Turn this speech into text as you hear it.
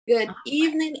Good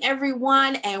evening,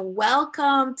 everyone, and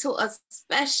welcome to a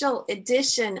special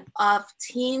edition of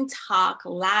Teen Talk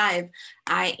Live.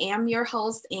 I am your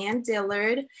host, Ann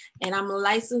Dillard, and I'm a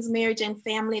licensed marriage and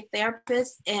family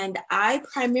therapist, and I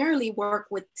primarily work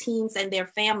with teens and their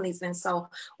families. And so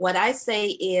what I say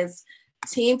is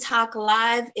Teen Talk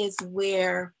Live is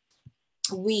where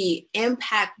we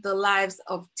impact the lives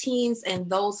of teens and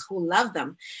those who love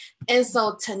them. And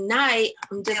so tonight,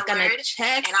 I'm just going to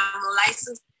check, and I'm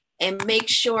licensed, and make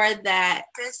sure that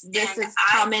this is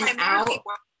coming out.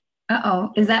 Uh-oh,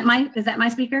 is that my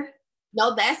speaker?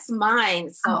 No, that's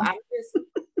mine. So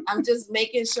I'm just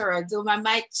making sure I do my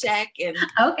mic check and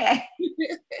okay.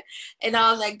 and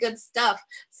all that good stuff.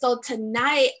 So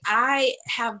tonight I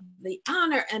have the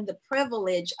honor and the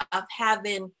privilege of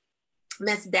having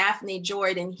Miss Daphne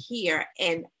Jordan here.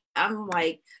 And I'm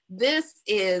like, this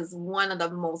is one of the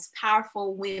most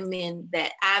powerful women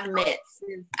that I've met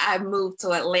since I moved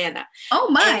to Atlanta. Oh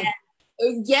my.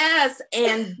 Yes.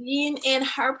 And being in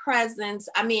her presence,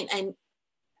 and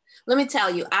let me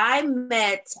tell you, I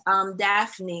met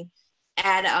Daphne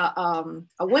at a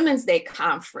Women's Day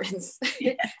conference.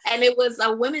 Yes. And it was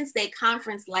a Women's Day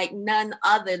conference like none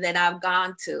other that I've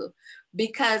gone to,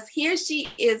 because here she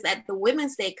is at the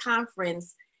Women's Day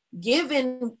conference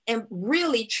giving and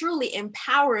really truly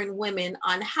empowering women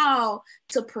on how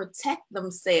to protect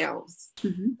themselves.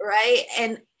 Mm-hmm. Right.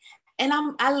 And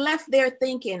I left there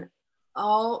thinking,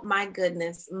 oh my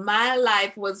goodness, my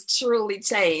life was truly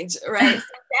changed. Right. So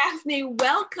Daphne,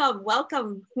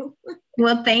 welcome.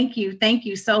 Well, thank you. Thank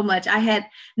you so much. I had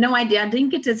no idea. I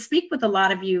didn't get to speak with a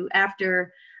lot of you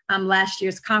after last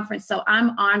year's conference. So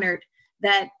I'm honored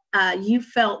that you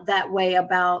felt that way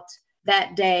about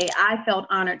that day. I felt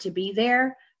honored to be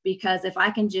there, because if I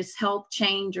can just help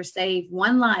change or save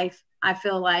one life, I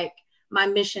feel like my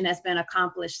mission has been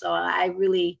accomplished. So I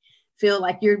really feel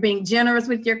like you're being generous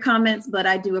with your comments, but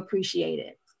I do appreciate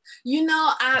it. You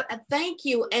know, I thank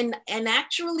you. And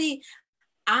actually,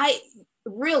 I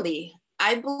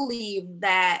believe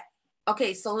that.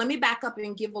 Okay, so let me back up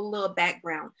and give a little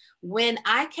background. When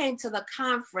I came to the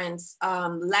conference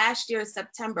last year,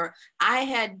 September, I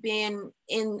had been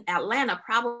in Atlanta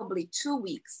probably 2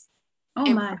 weeks. Oh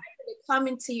and my!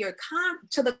 Coming to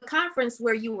to the conference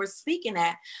where you were speaking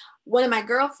at, one of my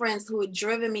girlfriends who had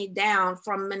driven me down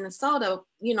from Minnesota,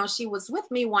 you know, she was with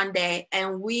me one day,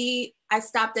 and I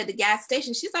stopped at the gas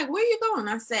station. She's like, "Where are you going?"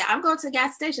 I said, "I'm going to the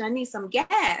gas station. I need some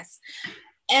gas."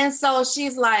 And so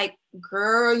she's like,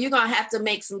 "Girl, you're going to have to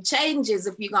make some changes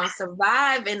if you're going to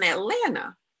survive in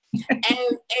Atlanta."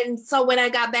 and so when I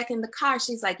got back in the car,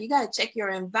 she's like, "You got to check your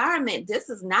environment. This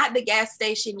is not the gas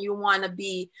station you want to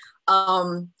be,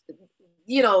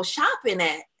 shopping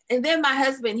at." And then my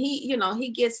husband,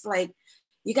 he gets like,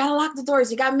 "You got to lock the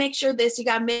doors. You got to make sure this, you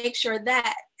got to make sure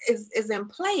that is in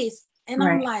place." And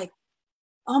right. I'm like,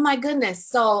 oh my goodness.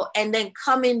 So, and then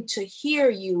coming to hear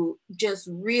you just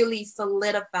really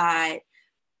solidified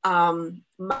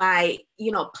my,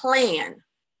 plan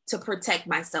to protect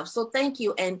myself. So thank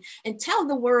you. And tell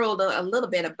the world a little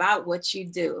bit about what you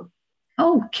do.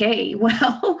 Okay.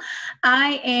 Well,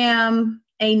 I am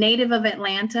a native of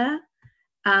Atlanta.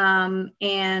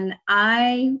 And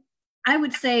I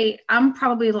would say I'm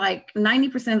probably like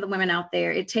 90% of the women out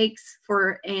there. It takes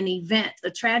for an event,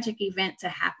 a tragic event, to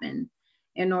happen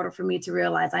in order for me to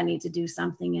realize I need to do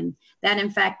something. And that, in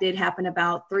fact, did happen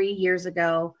about 3 years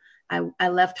ago. I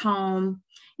left home.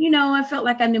 I felt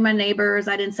like I knew my neighbors.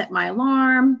 I didn't set my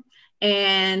alarm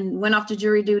and went off to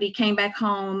jury duty, came back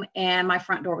home, and my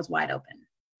front door was wide open.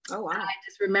 Oh, wow. I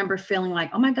just remember feeling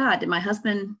like, oh my God, did my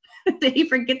husband, did he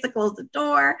forget to close the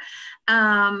door?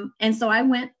 And so I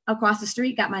went across the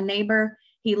street, got my neighbor.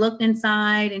 He looked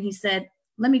inside and he said,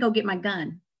 "Let me go get my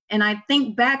gun." And I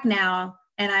think back now,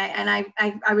 and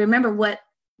I remember what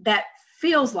that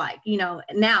feels like,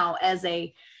 now as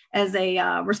a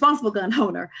responsible gun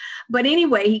owner. But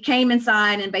anyway, he came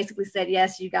inside and basically said,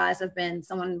 "Yes, you guys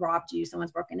someone robbed you.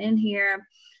 Someone's broken in here."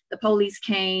 The police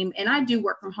came, and I do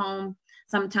work from home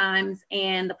sometimes.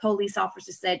 And the police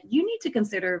officer said, "You need to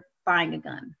consider buying a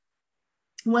gun."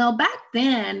 Well, back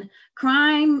then,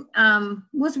 crime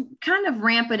was kind of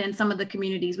rampant in some of the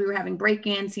communities. We were having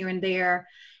break-ins here and there.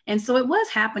 And so it was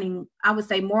happening, I would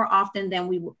say, more often than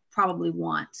we would probably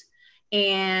want.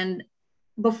 And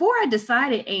before I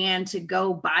decided, Anne, to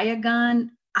go buy a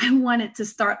gun, I wanted to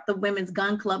start the Women's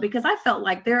Gun Club, because I felt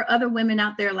like there are other women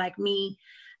out there like me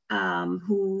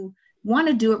who want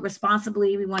to do it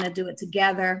responsibly. We want to do it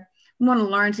together. We want to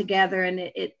learn together, and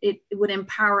it would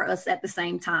empower us at the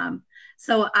same time.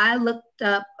 So I looked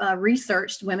up,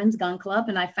 researched Women's Gun Club,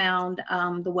 and I found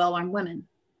the Well Armed Women.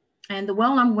 And the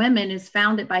Well Armed Women is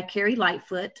founded by Carrie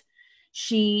Lightfoot.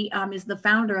 She is the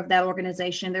founder of that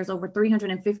organization. There's over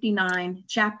 359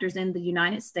 chapters in the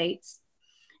United States.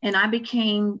 And I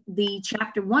became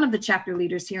one of the chapter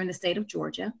leaders here in the state of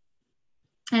Georgia.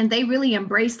 And they really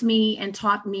embraced me and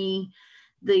taught me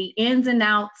the ins and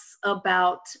outs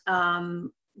about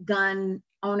gun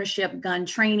ownership, gun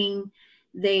training.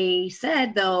 They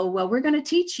said, though, well, we're going to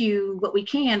teach you what we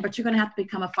can, but you're going to have to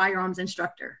become a firearms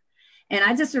instructor. And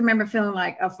I just remember feeling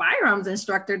like, a firearms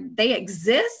instructor, they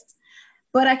exist?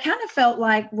 But I kind of felt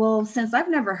like, well, since I've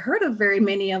never heard of very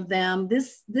many of them,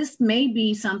 this may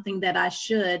be something that I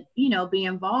should, be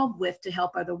involved with to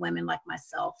help other women like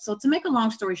myself. So to make a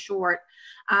long story short,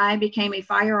 I became a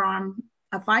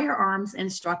firearms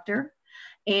instructor,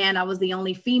 and I was the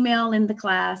only female in the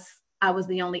class. I was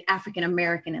the only African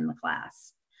American in the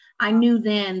class. I knew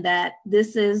then that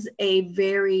this is a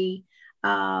very,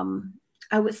 I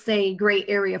would say, gray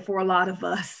area for a lot of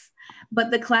us. But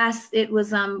the class, it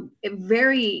was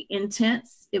very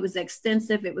intense. It was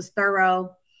extensive. It was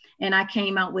thorough. And I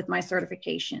came out with my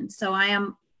certification. So I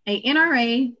am a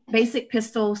NRA basic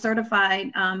pistol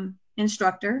certified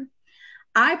instructor.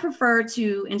 I prefer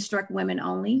to instruct women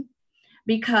only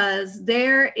because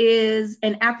there is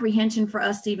an apprehension for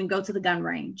us to even go to the gun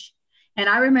range. And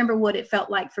I remember what it felt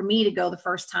like for me to go the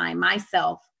first time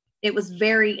myself. It was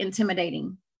very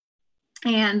intimidating.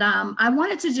 And I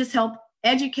wanted to just help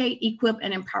educate, equip,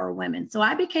 and empower women. So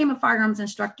I became a firearms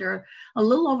instructor a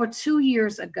little over 2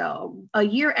 years ago, a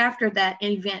year after that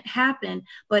event happened.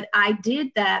 But I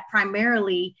did that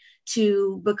primarily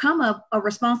to become a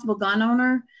responsible gun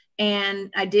owner.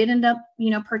 And I did end up,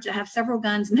 I have several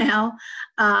guns now.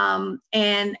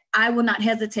 And I will not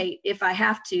hesitate if I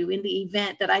have to in the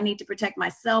event that I need to protect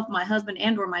myself, my husband,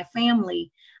 and or my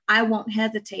family. I won't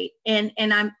hesitate. And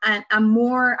I'm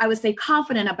more, I would say,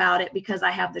 confident about it because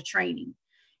I have the training.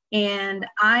 And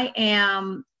I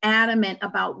am adamant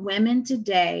about women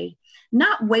today,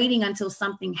 not waiting until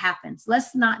something happens.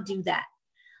 Let's not do that.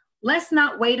 Let's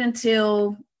not wait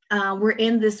until we're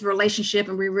in this relationship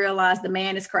and we realize the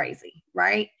man is crazy,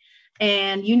 right?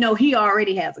 And he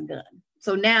already has a gun.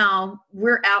 So now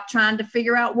we're out trying to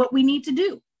figure out what we need to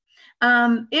do.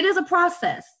 It is a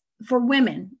process. For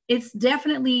women, it's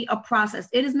definitely a process.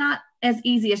 It is not as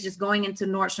easy as just going into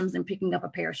Nordstrom's and picking up a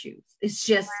pair of shoes. It's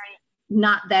just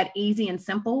not that easy and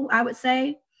simple, I would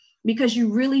say, because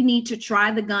you really need to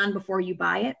try the gun before you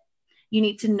buy it. You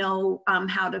need to know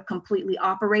how to completely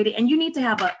operate it. And you need to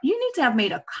have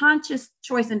made a conscious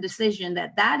choice and decision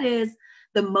that is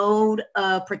the mode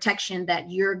of protection that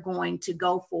you're going to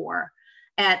go for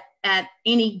at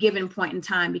any given point in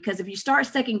time. Because if you start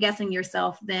second guessing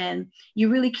yourself, then you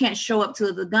really can't show up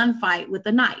to the gunfight with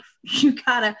a knife.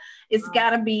 It's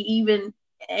gotta be even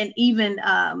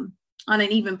on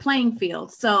an even playing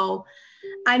field. So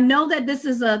I know that this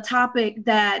is a topic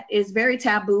that is very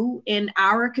taboo in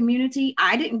our community.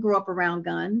 I didn't grow up around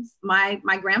guns. My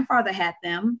grandfather had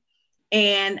them.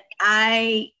 And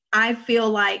I feel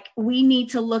like we need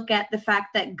to look at the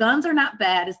fact that guns are not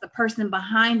bad. It's the person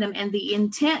behind them and the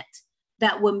intent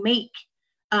that will make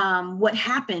what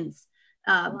happens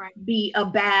be a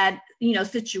bad,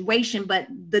 situation. But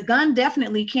the gun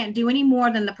definitely can't do any more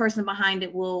than the person behind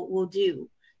it will do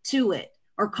to it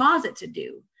or cause it to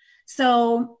do.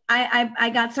 So I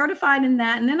got certified in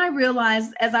that. And then I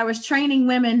realized as I was training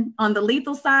women on the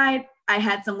lethal side, I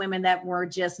had some women that were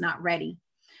just not ready.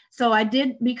 So I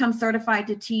did become certified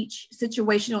to teach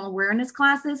situational awareness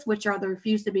classes, which are the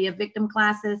Refuse to be a Victim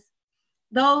classes.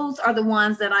 Those are the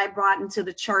ones that I brought into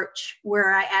the church,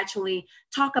 where I actually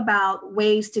talk about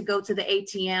ways to go to the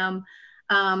ATM,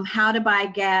 how to buy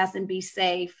gas and be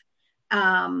safe.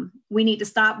 We need to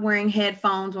stop wearing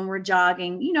headphones when we're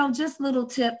jogging, just little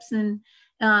tips and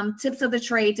tips of the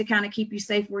trade to kind of keep you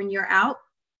safe when you're out.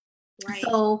 Right.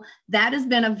 So that has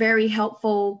been a very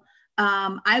helpful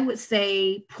I would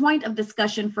say, point of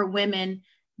discussion for women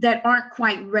that aren't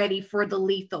quite ready for the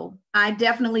lethal. I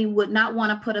definitely would not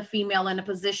want to put a female in a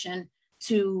position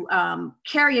to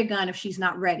carry a gun if she's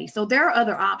not ready. So there are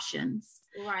other options.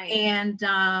 Right. And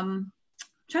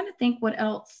trying to think what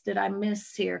else did I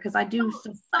miss here, because I do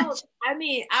so much. I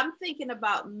mean, I'm thinking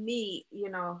about me,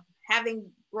 having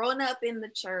grown up in the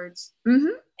church, mm-hmm.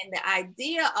 and the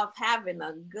idea of having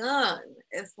a gun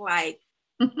is like,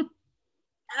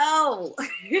 oh,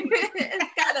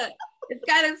 it's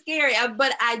kind of scary.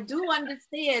 But I do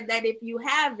understand that if you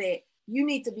have it, you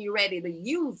need to be ready to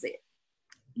use it.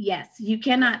 Yes, you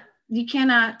cannot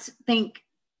think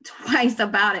twice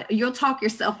about it. You'll talk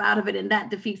yourself out of it, and that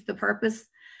defeats the purpose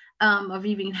of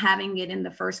even having it in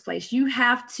the first place. You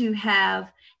have to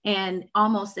have and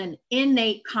almost an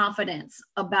innate confidence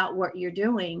about what you're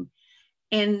doing,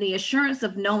 and the assurance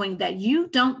of knowing that you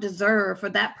don't deserve for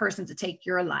that person to take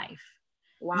your life.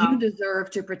 Wow. You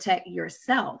deserve to protect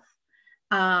yourself.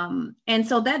 And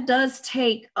so that does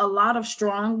take a lot of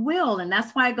strong will. And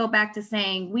that's why I go back to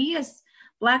saying we as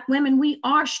Black women, we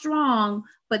are strong,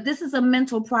 but this is a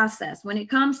mental process. When it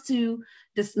comes to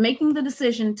this making the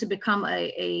decision to become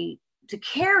to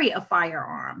carry a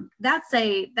firearm, that's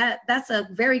a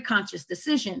very conscious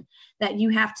decision that you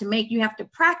have to make. You have to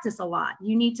practice a lot.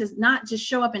 You need to not just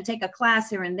show up and take a class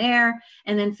here and there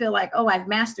and then feel like, oh, I've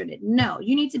mastered it. No,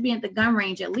 you need to be at the gun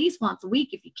range at least once a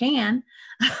week if you can.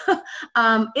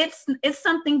 It's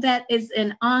something that is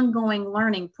an ongoing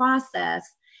learning process,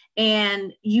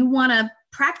 and you want to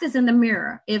practice in the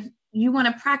mirror. If you want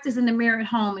to practice in the mirror at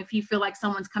home, if you feel like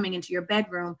someone's coming into your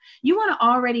bedroom, you want to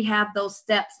already have those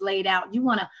steps laid out. You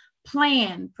want to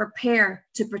plan, prepare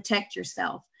to protect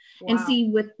yourself. Wow. And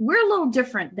see, we're a little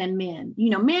different than men. You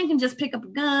know, men can just pick up a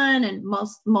gun, and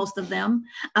most of them,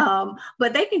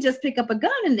 but they can just pick up a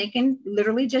gun and they can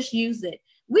literally just use it.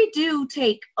 We do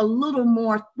take a little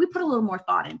more, we put a little more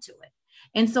thought into it.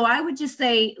 And so I would just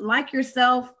say, like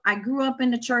yourself, I grew up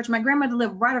in the church. My grandmother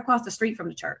lived right across the street from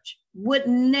the church, would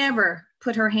never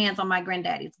put her hands on my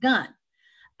granddaddy's gun.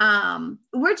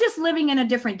 We're just living in a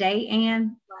different day,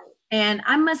 Anne. Right. And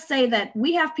I must say that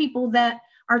we have people that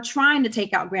are trying to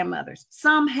take out grandmothers.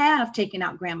 Some have taken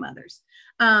out grandmothers.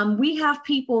 We have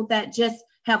people that just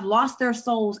have lost their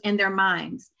souls and their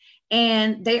minds,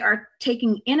 and they are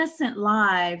taking innocent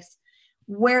lives.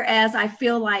 Whereas I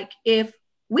feel like if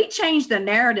we change the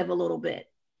narrative a little bit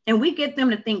and we get them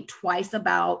to think twice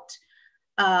about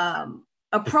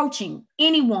approaching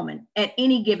any woman at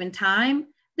any given time,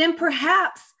 then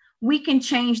perhaps we can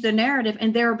change the narrative,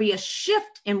 and there will be a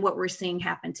shift in what we're seeing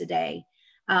happen today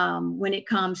when it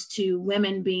comes to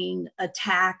women being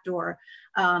attacked or,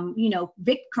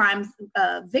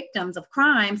 victims of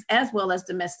crimes as well as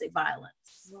domestic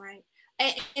violence. Right.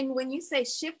 And when you say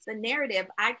shift the narrative,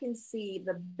 I can see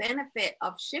the benefit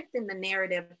of shifting the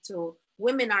narrative to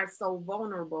women are so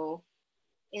vulnerable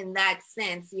in that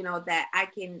sense, you know, that I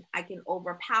can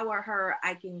overpower her.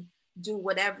 I can do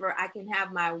whatever. I can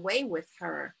have my way with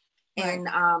her. Right.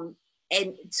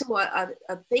 And to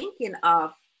a thinking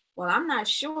of, well, I'm not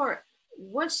sure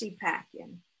what she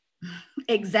packing.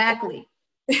 Exactly.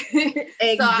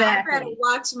 Exactly. So I better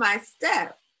watch my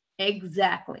step.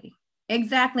 Exactly.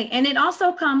 And it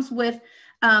also comes with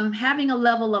having a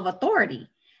level of authority.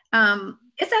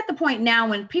 It's at the point now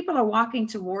when people are walking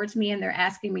towards me and they're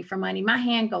asking me for money, my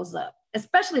hand goes up,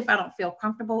 especially if I don't feel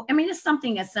comfortable. I mean, it's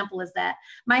something as simple as that.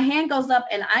 My hand goes up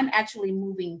and I'm actually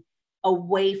moving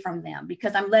away from them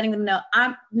because I'm letting them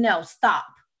know, stop.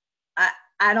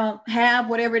 I don't have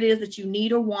whatever it is that you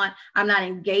need or want. I'm not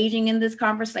engaging in this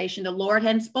conversation. The Lord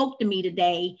hadn't spoke to me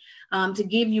today to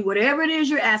give you whatever it is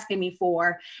you're asking me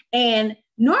for. And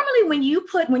normally when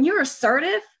you're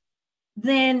assertive,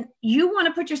 then you want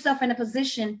to put yourself in a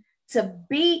position to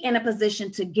be in a position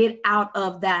to get out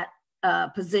of that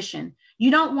position.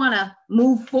 You don't want to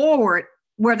move forward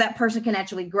where that person can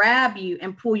actually grab you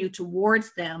and pull you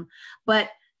towards them.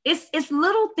 But it's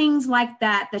little things like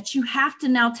that you have to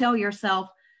now tell yourself,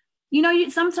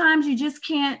 sometimes you just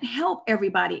can't help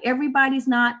everybody. Everybody's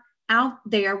not out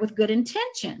there with good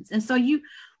intentions. And so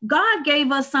God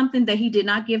gave us something that he did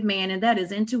not give man, and that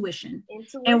is intuition.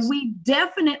 And we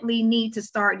definitely need to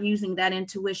start using that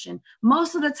intuition.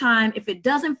 Most of the time, if it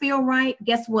doesn't feel right,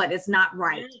 guess what? It's not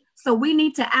right. So we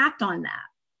need to act on that.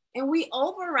 And we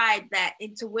override that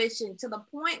intuition to the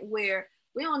point where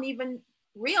we don't even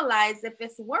realize if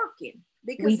it's working,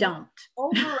 because we don't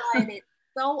override it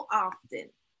so often.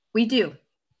 We do.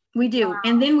 Wow.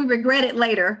 And then we regret it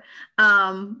later.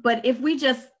 But if we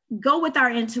just go with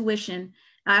our intuition,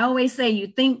 I always say, you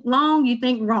think long, you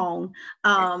think wrong.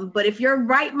 But if your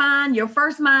right mind, your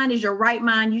first mind is your right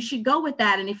mind, you should go with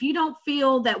that. And if you don't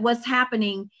feel that what's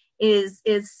happening is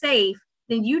safe,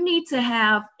 then you need to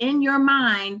have in your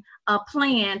mind a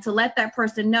plan to let that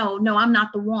person know, no, I'm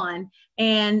not the one.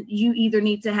 And you either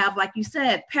need to have, like you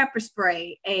said, pepper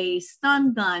spray, a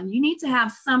stun gun. You need to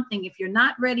have something. If you're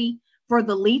not ready for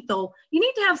the lethal, you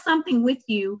need to have something with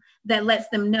you that lets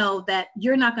them know that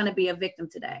you're not going to be a victim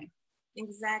today.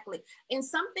 Exactly. And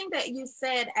something that you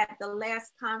said at the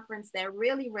last conference that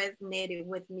really resonated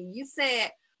with me, you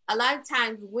said a lot of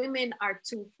times women are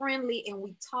too friendly and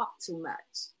we talk too much.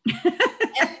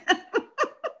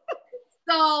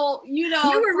 So, you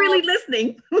were really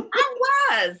listening. I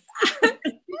was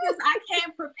because I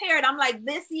came prepared. I'm like,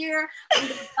 this year I'm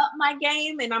going to up my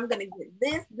game and I'm going to get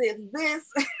this.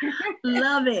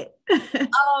 Love it.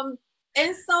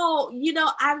 And so, you know,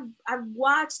 I've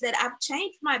watched that. I've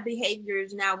changed my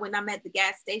behaviors now when I'm at the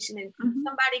gas station and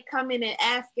somebody come in and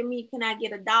asking me, can I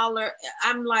get $1?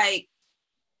 I'm like,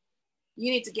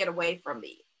 you need to get away from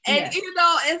me. And Yes. you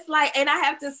know, it's like, and I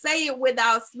have to say it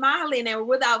without smiling and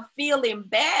without feeling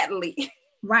badly.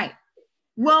 Right.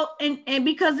 Well, and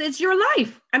because it's your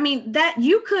life. I mean, that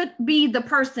you could be the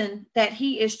person that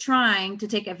he is trying to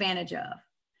take advantage of.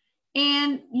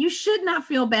 And you should not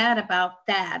feel bad about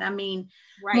that. I mean,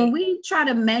 when we try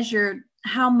to measure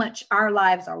how much our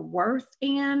lives are worth,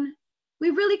 and we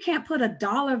really can't put a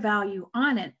dollar value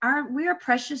on it. We are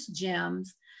precious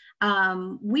gems.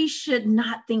 We should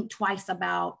not think twice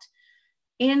about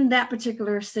in that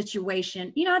particular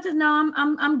situation. You know, I just know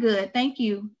I'm good. Thank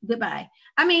you. Goodbye.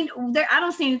 I mean, I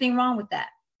don't see anything wrong with that.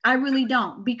 I really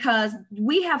don't, because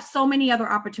we have so many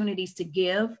other opportunities to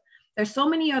give. There's so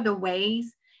many other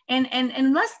ways.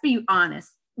 And let's be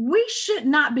honest, we should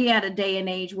not be at a day and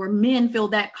age where men feel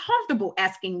that comfortable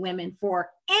asking women for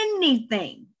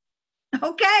anything.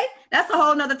 Okay? That's a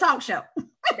whole nother talk show.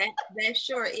 That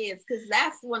sure is, because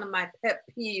that's one of my pet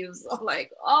peeves. I'm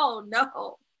like, oh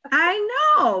no.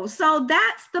 I know. So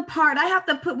that's the part I have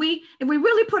to put. If we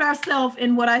really put ourselves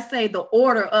in what I say, the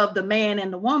order of the man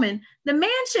and the woman, the man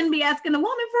shouldn't be asking the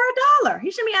woman for $1.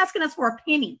 He shouldn't be asking us for a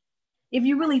penny, if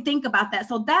you really think about that.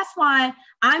 So that's why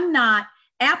I'm not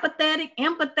apathetic,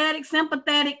 empathetic,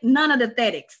 sympathetic, none of the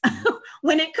thetics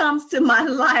when it comes to my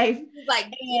life.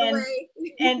 Like,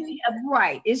 and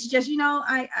right. It's just, you know,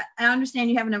 I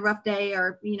understand you having a rough day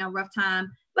or, you know, rough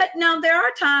time. But now there are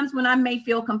times when I may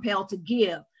feel compelled to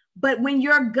give. But when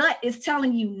your gut is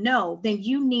telling you no, then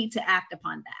you need to act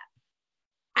upon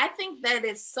that. I think that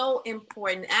is so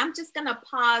important. I'm just going to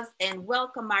pause and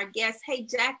welcome our guest. Hey,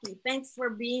 Jackie, thanks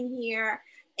for being here.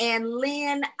 And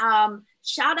Lynn,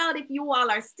 shout out if you all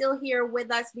are still here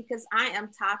with us, because I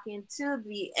am talking to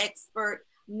the expert,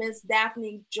 Miss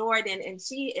Daphne Jordan, and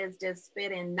she is just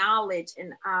spitting knowledge,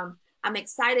 and I'm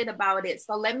excited about it.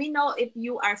 So let me know if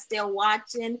you are still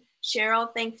watching. Cheryl,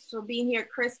 thanks for being here.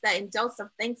 Krista and Joseph,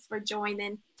 thanks for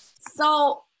joining.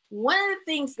 So one of the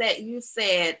things that you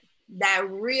said that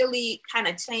really kind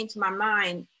of changed my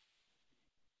mind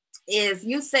is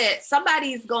you said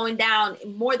somebody's going down,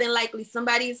 more than likely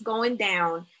somebody's going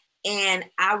down, and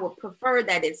I would prefer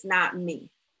that it's not me.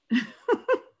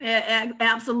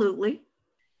 Absolutely.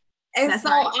 And that's so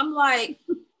right. I'm like,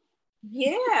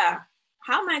 yeah,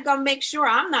 how am I going to make sure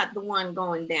I'm not the one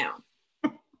going down?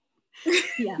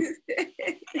 Yeah,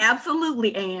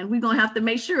 absolutely. And we're going to have to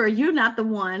make sure you're not the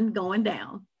one going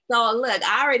down. So look,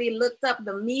 I already looked up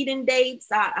the meeting dates.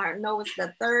 I know it's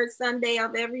the third Sunday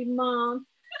of every month.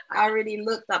 I already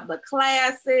looked up the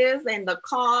classes and the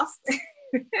cost.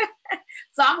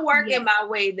 So I'm working my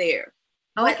way there.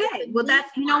 Okay. Well,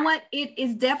 that's, you know what? It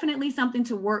is definitely something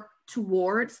to work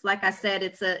towards. Like I said,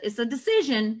 it's a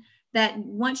decision that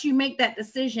once you make that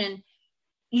decision,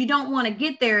 you don't want to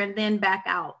get there and then back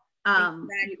out.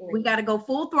 Exactly. We got to go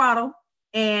full throttle.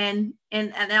 And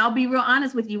I'll be real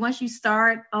honest with you. Once you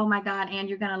start, oh my God, Ann,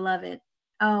 you're going to love it.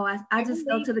 Oh, I just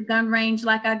go to the gun range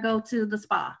like I go to the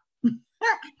spa.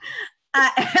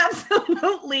 I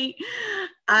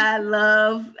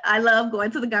love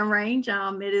going to the gun range.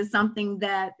 It is something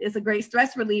that is a great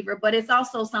stress reliever, but it's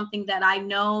also something that I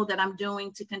know that I'm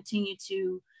doing to continue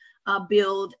to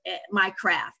build my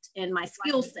craft and my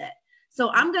skill set.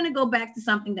 So I'm going to go back to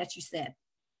something that you said.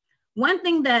 One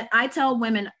thing that I tell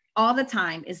women all the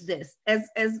time is this: as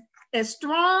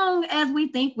strong as we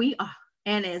think we are,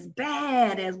 and as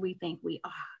bad as we think we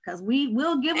are, because we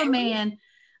will give a man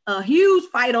a huge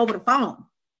fight over the phone.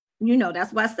 You know,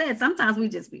 that's why I said sometimes we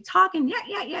just be talking.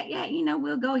 Yeah. You know,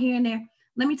 we'll go here and there.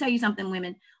 Let me tell you something,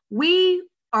 women. We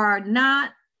are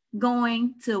not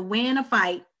going to win a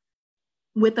fight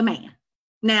with a man.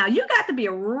 Now, you got to be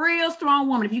a real strong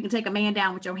woman if you can take a man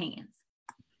down with your hands.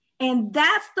 And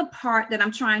that's the part that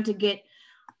I'm trying to get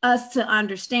us to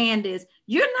understand is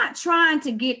you're not trying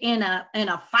to get in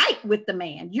a fight with the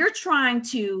man. You're trying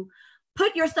to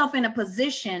put yourself in a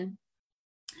position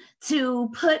to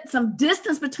put some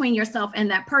distance between yourself and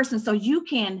that person so you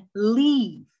can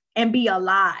leave and be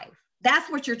alive. That's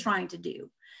what you're trying to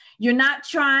do. You're not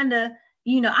trying to,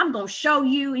 you know, I'm going to show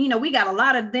you, you know, we got a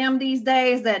lot of them these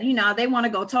days that, you know, they want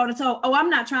to go toe to toe. Oh, I'm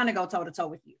not trying to go toe to toe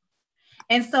with you.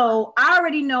 And so I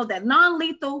already know that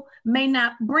non-lethal may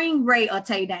not bring Ray or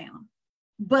Tay down,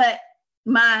 but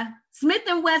my Smith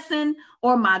 & Wesson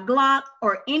or my Glock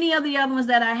or any of the other ones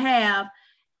that I have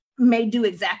may do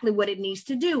exactly what it needs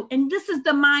to do. And this is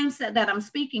the mindset that I'm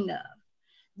speaking of.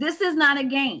 This is not a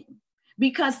game,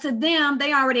 because to them,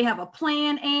 they already have a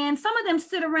plan. And some of them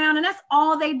sit around and that's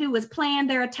all they do is plan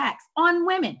their attacks on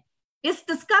women. It's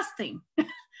disgusting.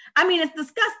 I mean, it's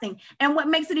disgusting. And what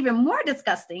makes it even more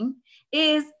disgusting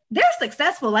is they're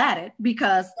successful at it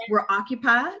because we're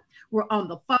occupied. We're on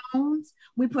the phones.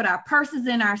 We put our purses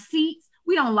in our seats.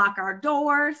 We don't lock our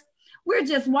doors. We're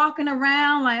just walking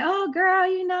around like, oh, girl,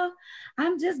 you know,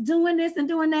 I'm just doing this and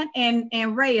doing that.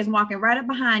 And Ray is walking right up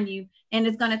behind you. And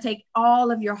it's going to take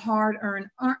all of your hard-earned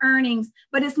earnings.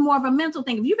 But it's more of a mental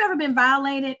thing. If you've ever been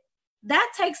violated,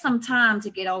 that takes some time to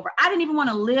get over. I didn't even want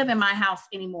to live in my house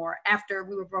anymore after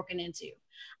we were broken into.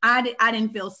 I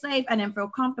didn't feel safe. I didn't feel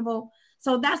comfortable.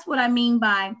 So that's what I mean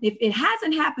by, if it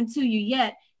hasn't happened to you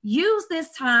yet, use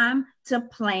this time to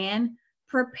plan,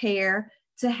 prepare,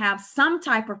 to have some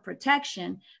type of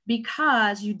protection,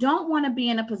 because you don't want to be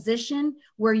in a position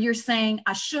where you're saying,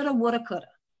 I shoulda, woulda, coulda.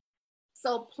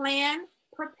 So plan,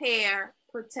 prepare,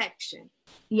 protection.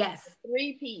 Yes.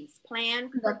 3 P's. Plan,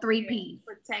 the 3 P's.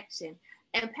 Protection.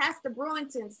 And Pastor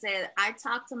Brewington said, I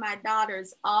talk to my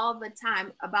daughters all the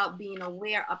time about being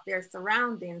aware of their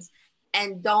surroundings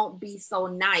and don't be so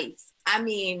nice. I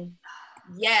mean,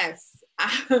 yes,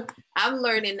 I'm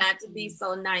learning not to be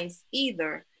so nice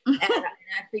either. And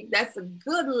I think that's a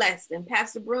good lesson.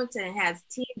 Pastor Brewington has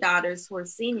teen daughters who are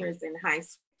seniors in high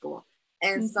school.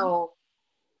 And so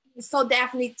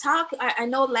Daphne, I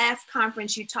know last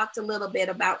conference you talked a little bit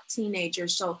about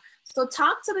teenagers. So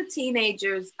talk to the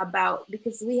teenagers about,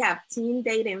 because we have teen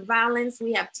dating violence.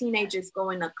 We have teenagers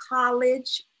going to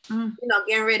college, you know,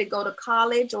 getting ready to go to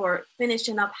college or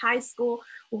finishing up high school.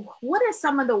 What are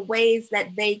some of the ways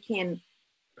that they can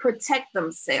protect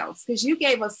themselves? Because you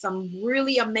gave us some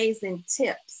really amazing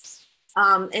tips.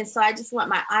 And so I just want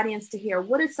my audience to hear,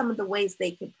 what are some of the ways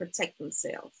they can protect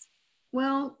themselves?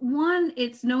 Well, one,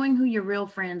 it's knowing who your real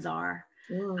friends are.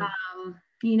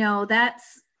 You know,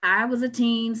 I was a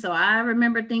teen, so I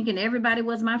remember thinking everybody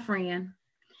was my friend.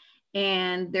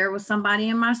 And there was somebody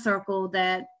in my circle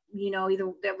that, you know,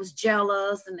 either that was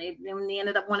jealous and they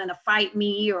ended up wanting to fight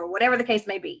me or whatever the case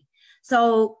may be.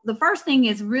 So the first thing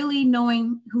is really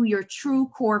knowing who your true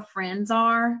core friends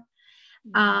are,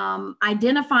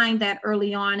 identifying that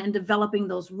early on and developing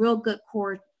those real good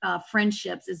core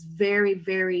friendships is very,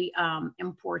 very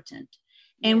important.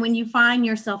 And when you find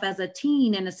yourself as a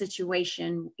teen in a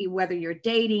situation, whether you're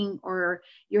dating or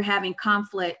you're having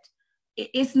conflict,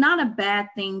 it's not a bad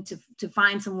thing to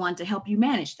find someone to help you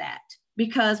manage that.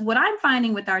 Because what I'm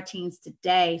finding with our teens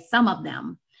today, some of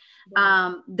them,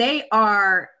 they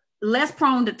are less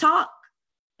prone to talk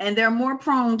and they're more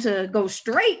prone to go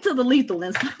straight to the lethal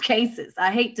in some cases.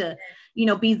 I hate to, you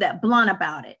know, be that blunt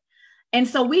about it. And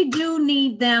so we do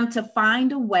need them to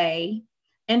find a way.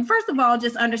 And first of all,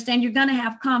 just understand you're going to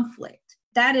have conflict.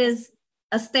 That is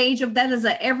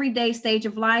an everyday stage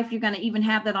of life. You're going to even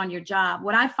have that on your job.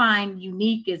 What I find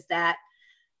unique is that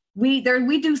we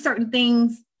do certain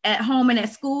things at home and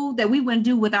at school that we wouldn't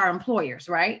do with our employers,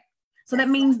 right? So that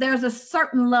means there's a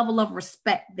certain level of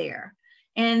respect there.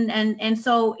 And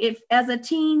so if as a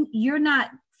teen, you're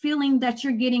not feeling that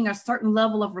you're getting a certain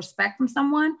level of respect from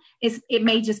someone, it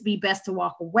may just be best to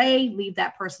walk away, leave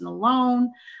that person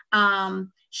alone.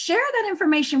 Share that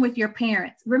information with your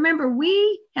parents. Remember,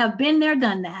 we have been there,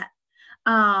 done that.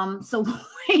 So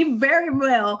we very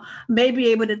well may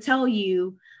be able to tell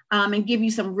you and give you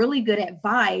some really good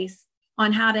advice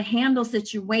on how to handle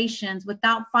situations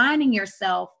without finding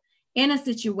yourself in a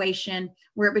situation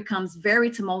where it becomes very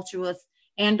tumultuous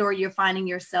and or you're finding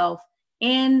yourself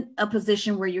in a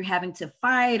position where you're having to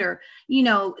fight or, you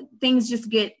know, things just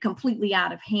get completely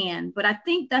out of hand. But I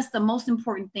think that's the most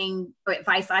important thing or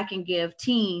advice I can give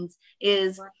teens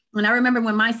is when I remember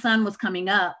when my son was coming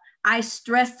up, I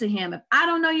stressed to him, if I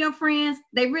don't know your friends,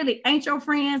 they really ain't your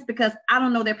friends because I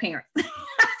don't know their parents.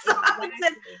 So I'm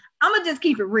gonna just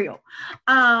keep it real.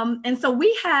 And so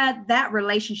we had that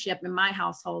relationship in my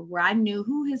household where I knew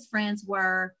who his friends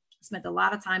were, spent a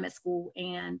lot of time at school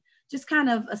and just kind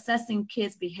of assessing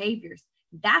kids' behaviors.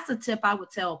 That's a tip I would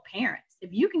tell parents.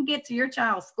 If you can get to your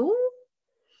child's school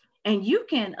and you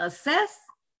can assess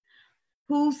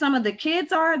who some of the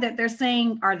kids are that they're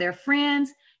saying are their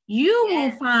friends, you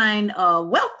will find a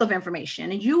wealth of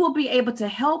information and you will be able to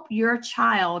help your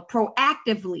child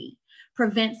proactively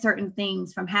prevent certain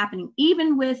things from happening,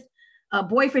 even with a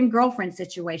boyfriend-girlfriend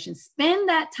situation. Spend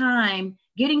that time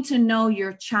getting to know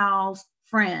your child's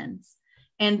friends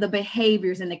and the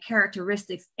behaviors and the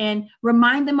characteristics and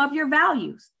remind them of your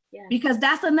values. Because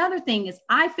that's another thing is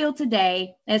I feel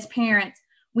today as parents,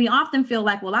 we often feel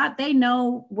like, well, they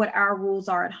know what our rules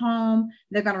are at home.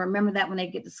 They're going to remember that when they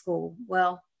get to school.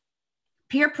 Well,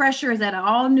 peer pressure is at an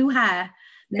all new high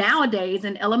nowadays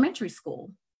in elementary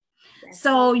school. That's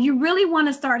So you really want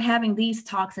to start having these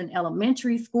talks in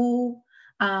elementary school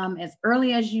as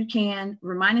early as you can,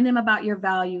 reminding them about your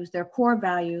values, their core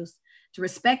values, to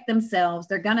respect themselves.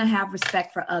 They're going to have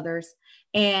respect for others.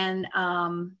 And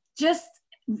just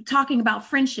talking about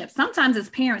friendships. Sometimes as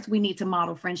parents, we need to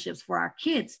model friendships for our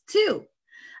kids too.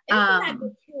 Isn't that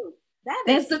the truth?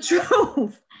 That's the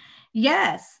truth.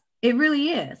 Yes, it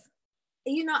really is.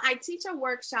 You know, I teach a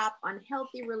workshop on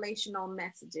healthy relational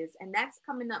messages, and that's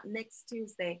coming up next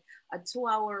Tuesday, a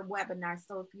 2-hour webinar.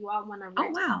 So if you all want to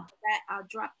register for that, I'll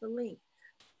drop the link.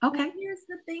 Okay. But here's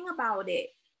the thing about it.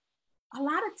 A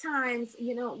lot of times,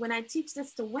 you know, when I teach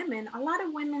this to women, a lot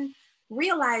of women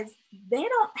realize they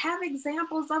don't have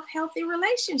examples of healthy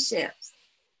relationships.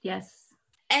 Yes.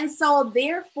 And so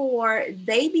therefore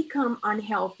they become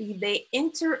unhealthy. They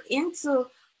enter into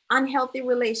unhealthy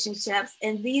relationships,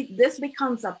 and this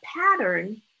becomes a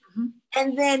pattern. Mm-hmm.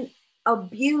 And then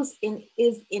abuse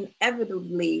is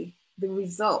inevitably the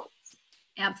result.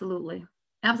 Absolutely.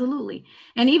 Absolutely.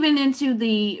 And even into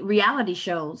the reality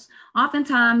shows,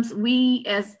 oftentimes we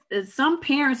as some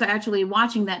parents are actually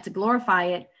watching that to glorify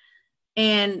it.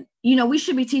 And, you know, we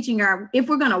should be teaching if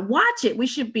we're going to watch it, we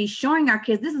should be showing our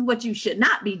kids, this is what you should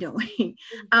not be doing.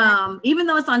 Exactly. Even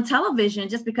though it's on television,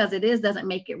 just because it is doesn't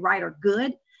make it right or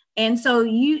good. And so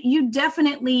you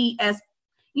definitely, as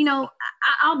you know,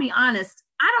 I'll be honest,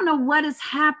 I don't know what has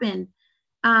happened.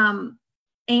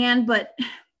 But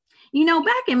you know,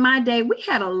 back in my day, we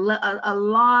had a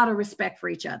lot of respect for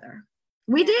each other.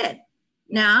 We did.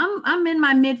 Now I'm in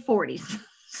my mid 40s.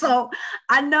 So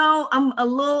I know I'm a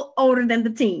little older than the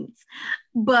teens,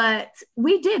 but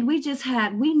we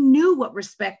knew what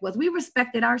respect was. We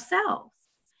respected ourselves.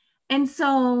 And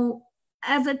so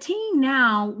as a teen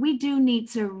now, we do need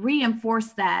to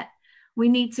reinforce that. We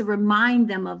need to remind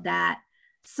them of that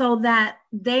so that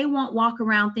they won't walk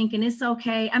around thinking it's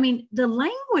okay. I mean, the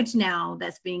language now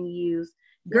that's being used,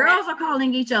 girls are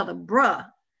calling each other bruh.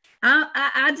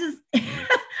 I just,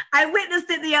 I witnessed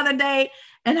it the other day.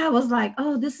 And I was like,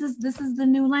 oh, this is the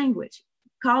new language,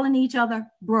 calling each other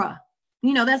bruh.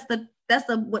 You know, that's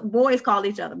what boys call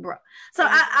each other bruh. So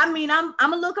I mean, I'm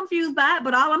a little confused by it,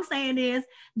 but all I'm saying is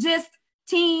just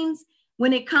teens,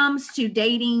 when it comes to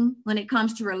dating, when it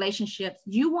comes to relationships,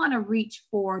 you want to reach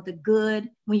for the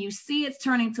good. When you see it's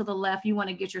turning to the left, you want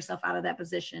to get yourself out of that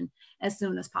position as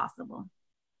soon as possible.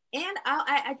 And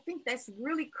I think that's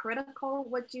really critical,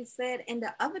 what you said. And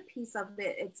the other piece of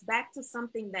it, it's back to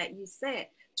something that you said,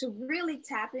 to really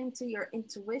tap into your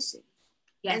intuition.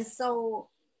 Yes. And so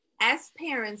as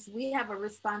parents, we have a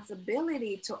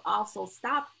responsibility to also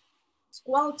stop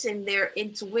squelching their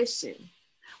intuition.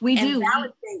 We do.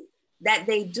 Validate that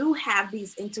they do have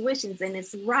these intuitions and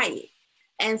it's right.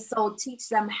 And so teach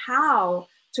them how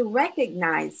to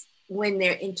recognize when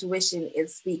their intuition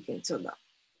is speaking to them.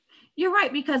 You're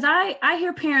right, because I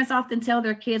hear parents often tell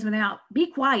their kids when they're out, be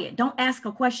quiet, don't ask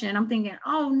a question. And I'm thinking,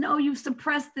 oh no, you've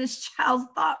suppressed this child's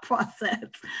thought process.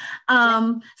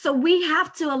 So we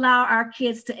have to allow our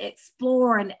kids to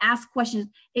explore and ask questions.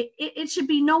 It should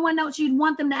be no one else you'd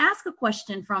want them to ask a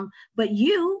question from, but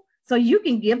you, so you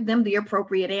can give them the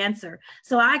appropriate answer.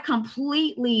 So I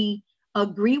completely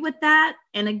agree with that.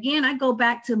 And again, I go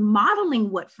back to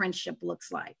modeling what friendship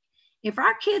looks like. If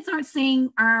our kids aren't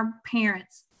seeing our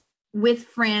parents with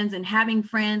friends and having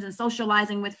friends and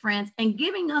socializing with friends and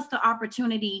giving us the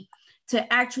opportunity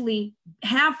to actually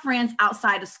have friends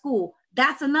outside of school,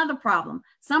 that's another problem.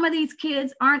 Some of these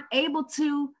kids aren't able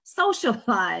to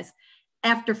socialize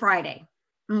after Friday,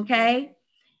 okay?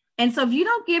 And so if you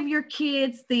don't give your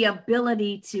kids the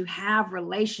ability to have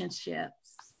relationships,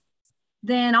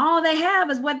 then all they have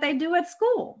is what they do at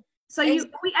school. So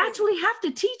we actually have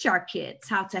to teach our kids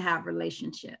how to have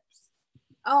relationships.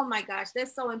 Oh my gosh,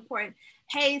 that's so important.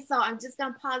 Hey, so I'm just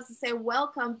going to pause to say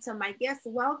welcome to my guest.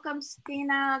 Welcome,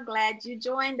 Shakina. Glad you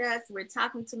joined us. We're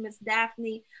talking to Miss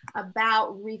Daphne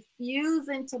about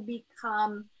refusing to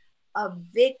become a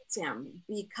victim,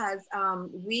 because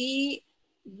we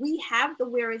have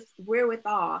the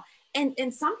wherewithal.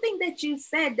 And something that you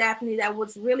said, Daphne, that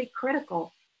was really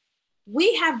critical.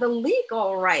 We have the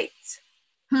legal right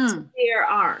to bear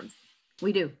arms.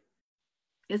 We do.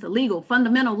 It's a legal,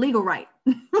 fundamental legal right.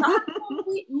 How come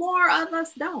more of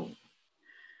us don't?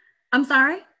 I'm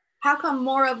sorry? How come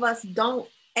more of us don't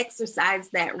exercise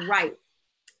that right?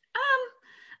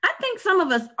 I think some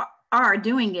of us are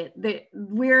doing it.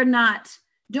 We're not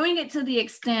doing it to the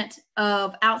extent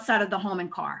of outside of the home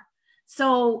and car.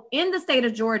 So in the state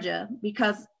of Georgia,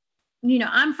 because, you know,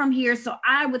 I'm from here, so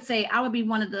I would say I would be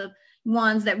one of the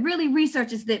ones that really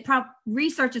researches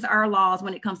our laws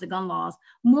when it comes to gun laws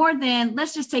more than,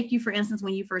 let's just take you, for instance,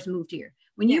 when you first moved here.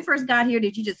 When you first got here,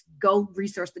 did you just go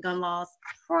research the gun laws?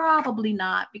 Probably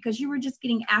not, because you were just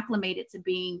getting acclimated to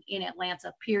being in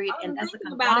Atlanta, period. And that's a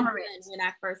conglomerate. When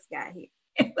I first got here,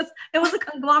 it was a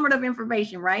conglomerate of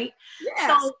information, right?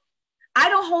 Yes. So I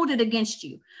don't hold it against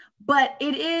you, but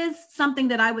it is something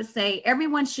that I would say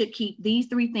everyone should keep these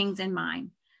 3 things in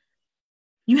mind.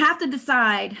 You have to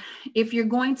decide if you're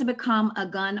going to become a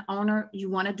gun owner, you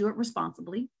want to do it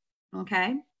responsibly,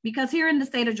 okay? Because here in the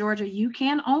state of Georgia, you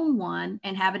can own one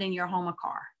and have it in your home or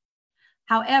car.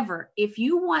 However, if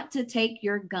you want to take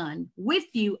your gun with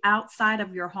you outside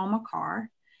of your home or car,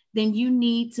 then you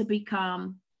need to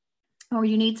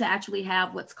actually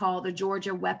have what's called the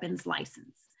Georgia weapons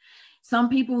license. Some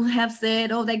people have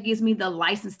said, oh, that gives me the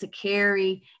license to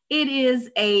carry. It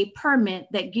is a permit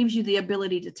that gives you the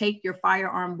ability to take your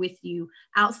firearm with you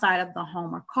outside of the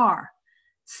home or car.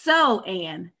 So,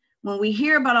 Ann, when we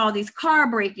hear about all these car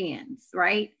break-ins,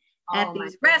 right, at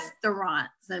these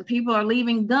restaurants, and people are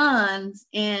leaving guns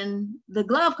in the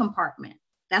glove compartment,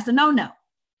 that's a no-no.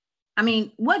 I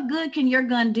mean, what good can your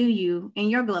gun do you in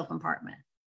your glove compartment?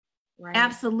 Right.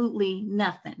 Absolutely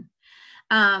nothing.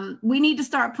 We need to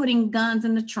start putting guns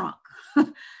in the trunk.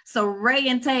 So Ray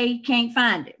and Tay can't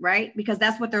find it, right? Because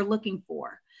that's what they're looking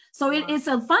for. So it's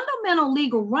a fundamental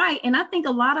legal right. And I think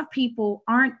a lot of people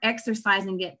aren't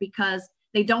exercising it because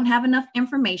they don't have enough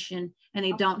information and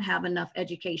they don't have enough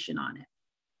education on it.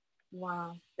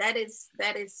 Wow, that is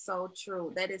so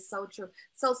true. That is so true.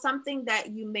 So something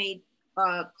that you made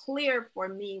clear for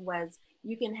me was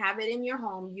you can have it in your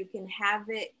home, you can have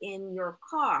it in your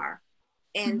car.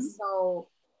 And so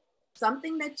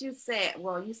something that you said,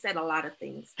 well, you said a lot of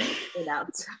things that stood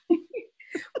out to me.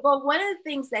 But one of the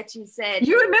things that you said,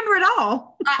 you remember it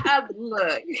all.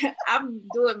 Look, I'm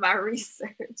doing my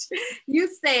research. You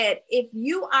said if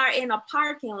you are in a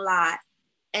parking lot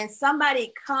and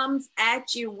somebody comes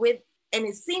at you with, and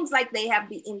it seems like they have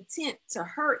the intent to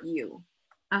hurt you,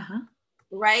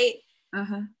 right?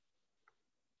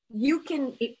 You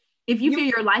can, if you feel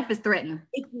your life is threatened.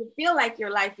 If you feel like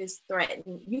your life is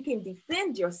threatened, you can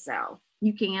defend yourself.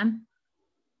 You can.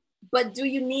 But do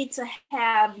you need to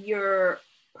have your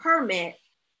permit,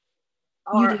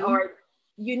 or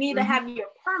you need to have your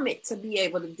permit to be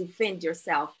able to defend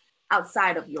yourself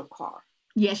outside of your car?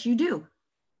 Yes, you do.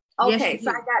 Okay, yes, so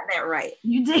I got that right.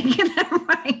 You did get that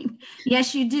right.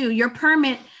 Yes, you do. Your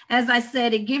permit, as I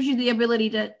said, it gives you the ability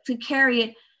to carry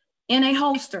it in a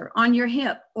holster on your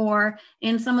hip or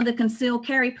in some of the concealed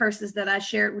carry purses that I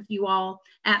shared with you all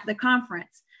at the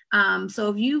conference. So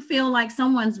if you feel like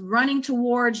someone's running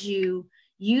towards you,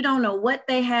 you don't know what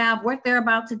they have, what they're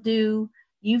about to do,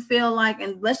 you feel like,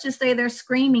 and let's just say they're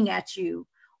screaming at you,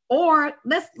 or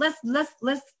let's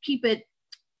keep it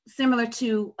similar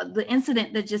to the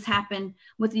incident that just happened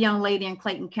with the young lady in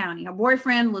Clayton County. Her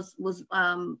boyfriend was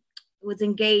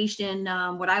engaged in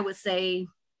what I would say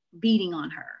beating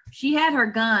on her. She had her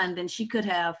gun, then she could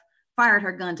have fired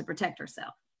her gun to protect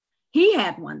herself. He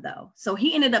had one though, so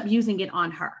he ended up using it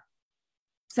on her.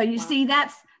 So you see,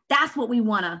 that's what we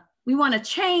want to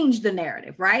change the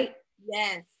narrative, right?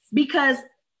 Yes. Because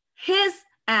his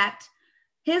act,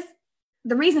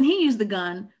 the reason he used the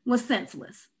gun was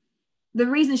senseless. The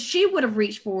reason she would have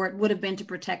reached for it would have been to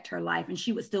protect her life, and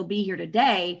she would still be here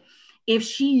today if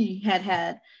she had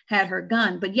her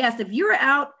gun. But yes, if you're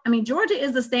out, I mean, Georgia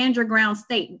is a stand your ground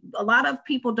state. A lot of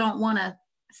people don't want to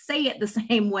say it the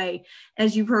same way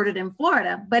as you've heard it in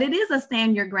Florida, but it is a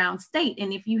stand your ground state.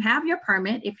 And if you have your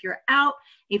permit, if you're out,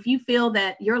 if you feel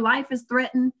that your life is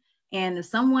threatened, and if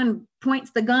someone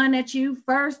points the gun at you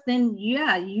first, then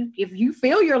yeah, if you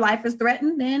feel your life is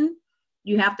threatened, then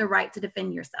you have the right to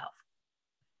defend yourself.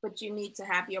 But you need to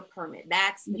have your permit.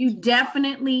 That's you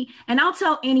definitely. And I'll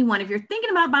tell anyone, if you're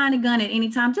thinking about buying a gun at any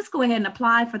time, just go ahead and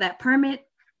apply for that permit.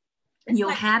 And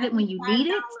you'll have it when you need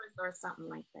it. Or something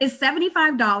like that. It's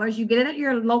 $75. You get it at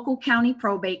your local county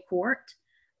probate court.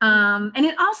 And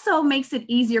it also makes it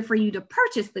easier for you to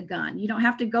purchase the gun. You don't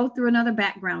have to go through another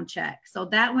background check. So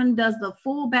that one does the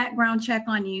full background check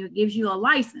on you. It gives you a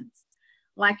license,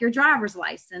 like your driver's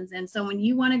license. And so when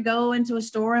you want to go into a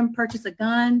store and purchase a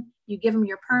gun, you give them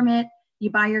your permit,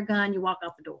 you buy your gun, you walk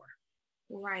out the door.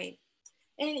 Right.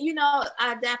 And,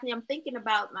 Daphne, I'm thinking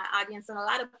about my audience, and a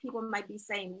lot of people might be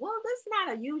saying, well, that's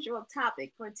not a usual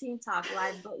topic for Teen Talk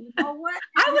Live, but you know what?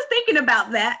 I was thinking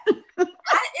about that. It's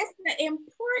an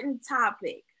important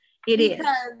topic. It is.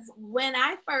 Because when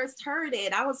I first heard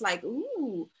it, I was like,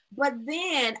 ooh, but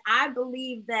then I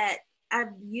believe that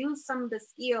I've used some of the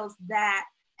skills that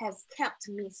has kept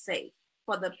me safe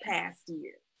for the past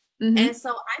year. And so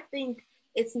I think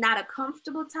it's not a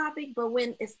comfortable topic, but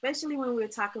especially when we're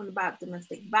talking about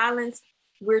domestic violence,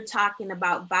 we're talking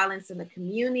about violence in the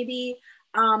community.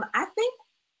 I think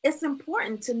it's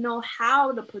important to know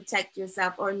how to protect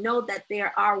yourself, or know that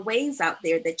there are ways out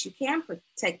there that you can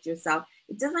protect yourself.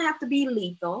 It doesn't have to be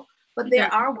lethal, but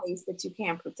there are ways that you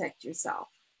can protect yourself.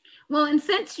 Well, and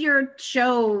since your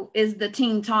show is the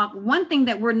Teen Talk, one thing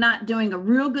that we're not doing a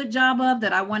real good job of,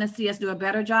 that I want to see us do a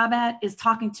better job at, is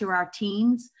talking to our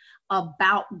teens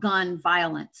about gun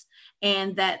violence,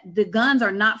 and that the guns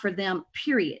are not for them,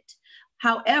 period.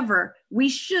 However, we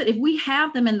should, if we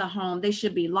have them in the home, they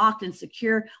should be locked and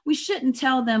secure. We shouldn't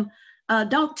tell them,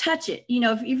 don't touch it. You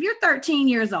know, if you're 13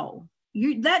 years old,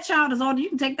 that child is older, you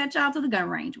can take that child to the gun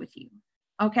range with you.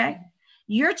 Okay.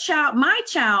 My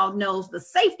child knows the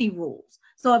safety rules.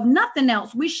 So if nothing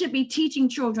else, we should be teaching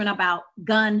children about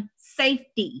gun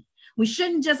safety. We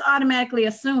shouldn't just automatically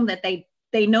assume that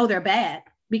they know they're bad,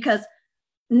 because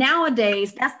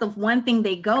nowadays that's the one thing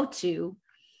they go to,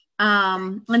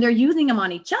 and they're using them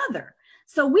on each other.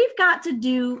 So we've got to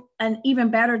do an even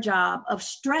better job of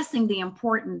stressing the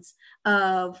importance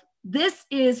of this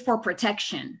is for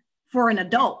protection for an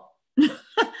adult,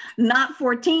 not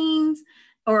for teens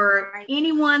or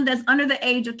anyone that's under the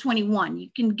age of 21. You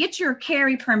can get your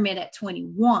carry permit at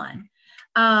 21.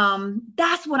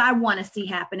 That's what I want to see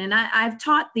happen. And I've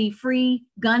taught the free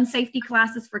gun safety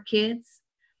classes for kids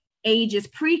ages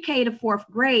pre-K to 4th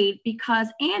grade, because,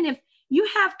 and if you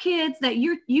have kids that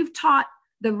you've taught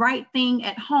the right thing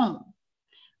at home,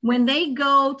 when they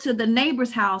go to the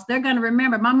neighbor's house, they're going to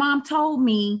remember, my mom told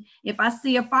me, if I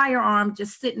see a firearm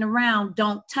just sitting around,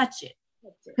 don't touch it,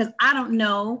 because I don't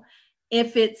know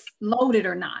if it's loaded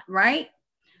or not, right?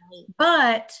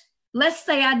 But let's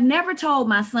say I'd never told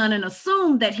my son and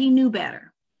assumed that he knew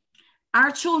better.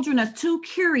 Our children are too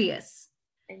curious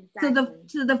to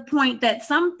the point that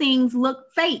some things look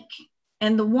fake,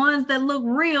 and the ones that look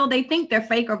real, they think they're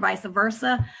fake, or vice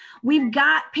versa.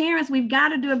 Parents, we've got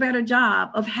to do a better job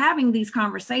of having these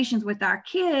conversations with our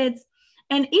kids,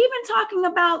 and even talking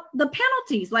about the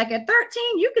penalties. Like at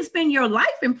 13, you can spend your life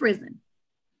in prison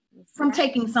from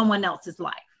taking someone else's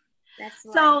life.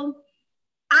 So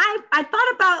I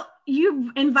thought about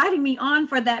you inviting me on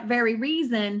for that very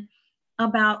reason,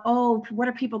 about, oh, what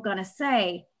are people going to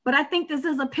say? But I think this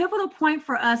is a pivotal point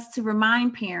for us to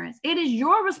remind parents. It is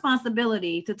your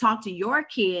responsibility to talk to your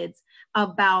kids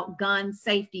about gun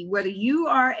safety, whether you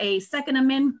are a Second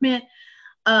Amendment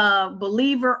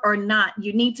believer or not.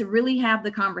 You need to really have the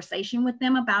conversation with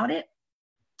them about it.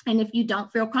 And if you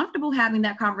don't feel comfortable having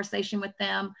that conversation with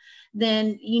them,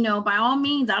 then, you know, by all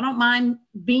means, I don't mind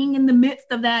being in the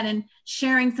midst of that and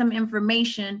sharing some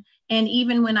information. And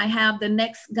even when I have the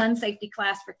next gun safety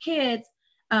class for kids,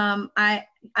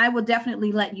 I will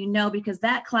definitely let you know, because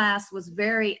that class was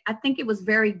I think it was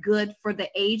very good for the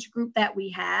age group that we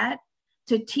had,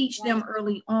 to teach them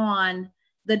early on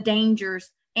the dangers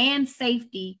and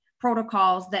safety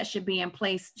protocols that should be in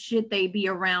place should they be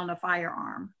around a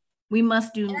firearm. We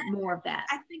must do more of that.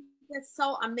 I think that's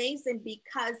so amazing,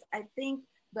 because I think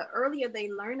the earlier they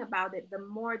learn about it, the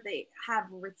more they have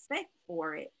respect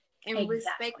for it, and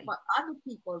respect for other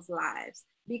people's lives,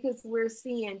 because we're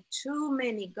seeing too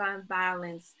many gun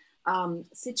violence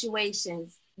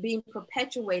situations being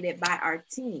perpetuated by our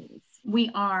teens. We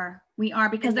are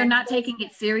because they're not taking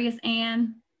it serious,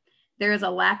 Anne. There is a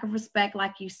lack of respect,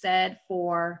 like you said,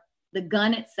 for the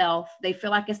gun itself. They feel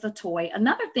like it's a toy.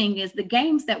 Another thing is the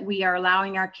games that we are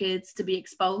allowing our kids to be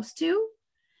exposed to.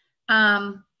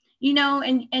 You know,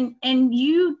 and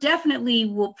you definitely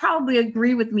will probably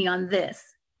agree with me on this.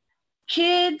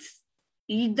 Kids,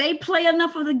 they play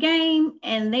enough of the game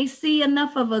and they see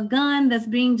enough of a gun that's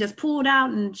being just pulled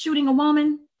out and shooting a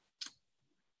woman.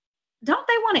 Don't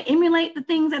they want to emulate the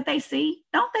things that they see?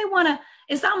 Don't they want to?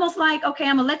 It's almost like, okay,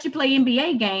 I'm gonna let you play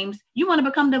NBA games. You want to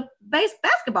become the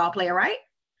basketball player, right?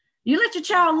 You let your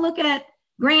child look at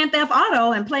Grand Theft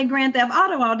Auto and play Grand Theft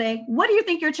Auto all day. What do you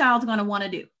think your child's going to want to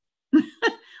do?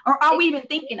 Or are we even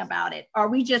thinking about it? Are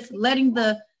we just letting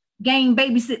the game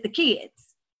babysit the kids?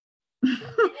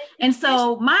 And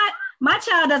so my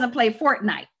child doesn't play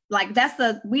Fortnite. Like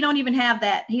we don't even have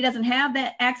that. He doesn't have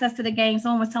that access to the game.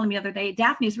 Someone was telling me the other day,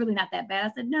 Daphne is really not that bad.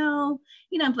 I said, no,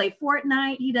 he doesn't play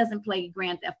Fortnite. He doesn't play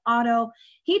Grand Theft Auto.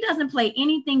 He doesn't play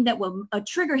anything that will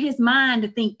trigger his mind to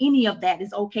think any of that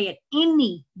is okay at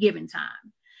any given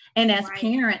time. And as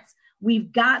parents,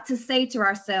 we've got to say to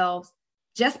ourselves,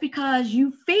 just because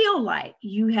you feel like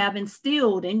you have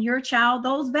instilled in your child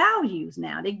those values,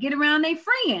 now they get around their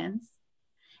friends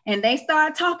and they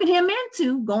start talking him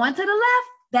into going to the left,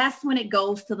 that's when it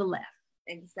goes to the left.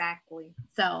 Exactly.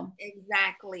 So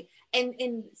Exactly.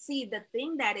 And see, the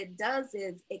thing that it does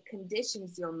is it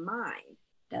conditions your mind.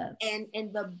 does.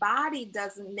 And the body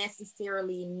doesn't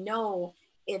necessarily know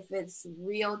if it's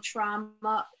real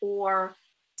trauma or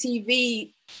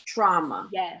TV trauma.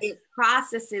 Yes, It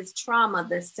processes trauma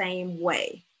the same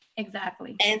way.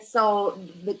 exactly. And so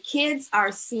the kids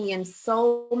are seeing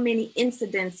so many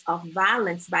incidents of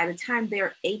violence by the time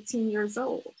they're 18 years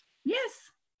old. Yes.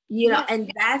 You know, Yes.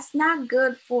 and that's not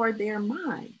good for their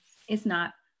minds. It's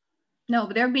not. No,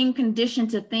 but they're being conditioned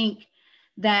to think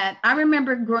that. I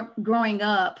remember growing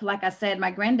up, like I said,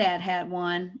 my granddad had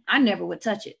one. I never would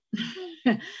touch it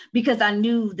because I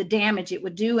knew the damage it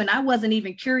would do. And I wasn't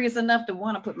even curious enough to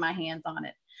want to put my hands on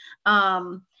it.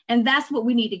 And that's what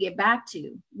we need to get back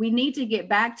to. We need to get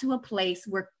back to a place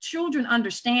where children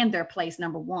understand their place,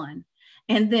 number one.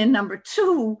 And then number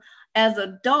two, as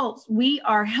adults, we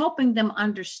are helping them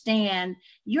understand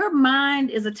your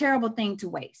mind is a terrible thing to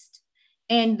waste.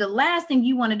 And the last thing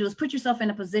you want to do is put yourself in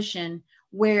a position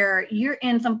where you're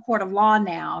in some court of law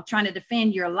now trying to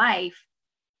defend your life,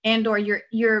 and or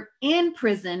you're in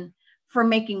prison for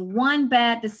making one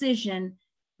bad decision.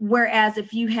 Whereas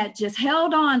if you had just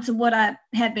held on to what I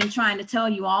had been trying to tell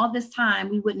you all this time,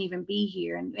 we wouldn't even be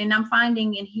here. And I'm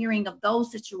finding and hearing of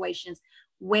those situations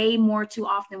way more too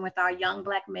often with our young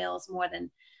Black males, more than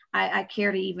I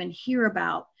care to even hear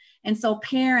about. And so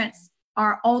parents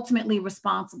are ultimately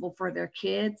responsible for their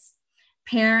kids.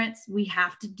 Parents, we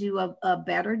have to do a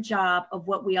better job of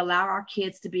what we allow our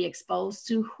kids to be exposed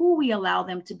to, who we allow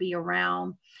them to be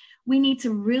around. We need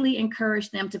to really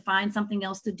encourage them to find something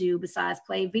else to do besides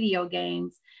play video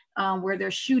games, where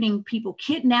they're shooting people,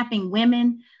 kidnapping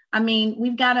women. I mean,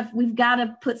 we've got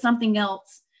to put something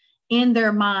else in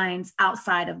their minds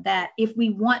outside of that if we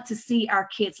want to see our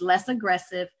kids less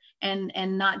aggressive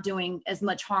and not doing as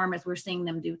much harm as we're seeing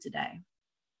them do today.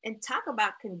 And talk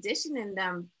about conditioning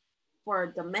them for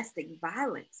domestic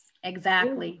violence.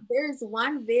 Exactly. There's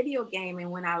one video game, and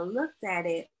when I looked at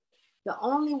it, the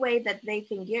only way that they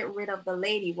can get rid of the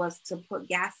lady was to put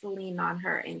gasoline on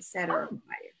her and set her on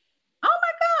fire. Oh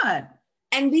my God.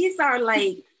 And these are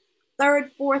like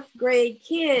third, fourth grade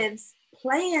kids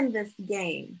playing this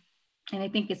game. And I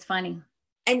think it's funny.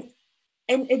 And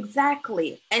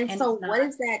exactly. And so what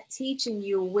is that teaching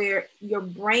you, where your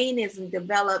brain isn't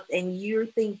developed and you're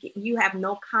thinking you have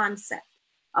no concept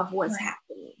of what's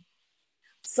happening?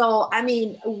 So, I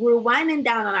mean, we're winding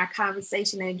down on our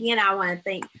conversation. And again, I want to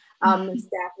thank Ms.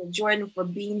 Daphne Jordan for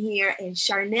being here. And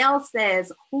Charnel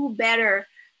says, who better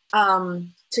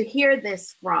to hear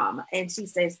this from? And she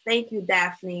says, thank you,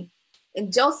 Daphne.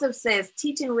 And Joseph says,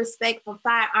 teaching respect for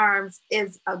firearms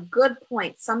is a good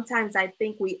point. Sometimes I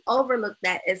think we overlook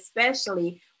that,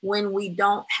 especially when we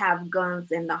don't have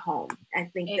guns in the home. I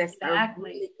think that's a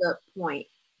really good point.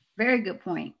 Very good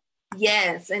point.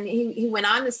 Yes. And he went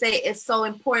on to say, it's so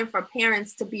important for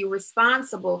parents to be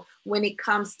responsible when it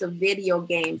comes to video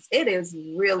games. It is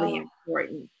really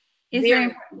important. It's very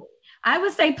important. I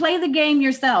would say play the game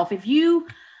yourself. If you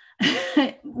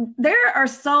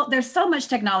there's so much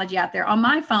technology out there. On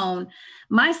my phone,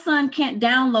 my son can't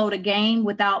download a game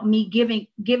without me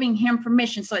giving him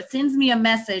permission. So it sends me a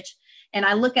message and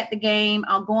I look at the game,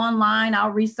 I'll go online, I'll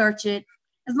research it.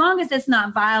 As long as it's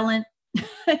not violent,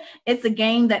 it's a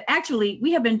game that actually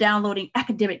we have been downloading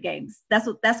academic games. That's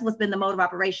what's been the mode of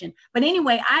operation. But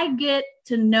anyway, I get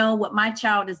to know what my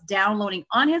child is downloading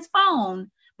on his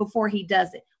phone before he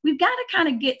does it. We've got to kind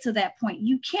of get to that point.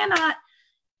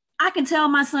 I can tell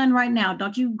my son right now,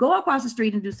 don't you go across the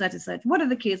street and do such and such. What are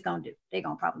the kids going to do? They're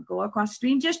going to probably go across the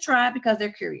street and just try it because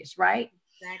they're curious, right?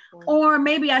 Exactly. Or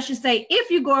maybe I should say,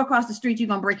 if you go across the street, you're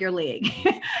going to break your leg.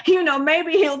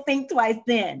 Maybe he'll think twice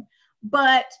then.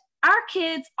 But our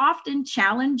kids often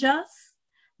challenge us.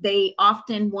 They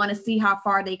often want to see how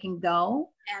far they can go.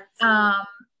 Absolutely.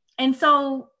 And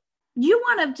so you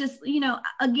want to just,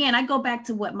 again, I go back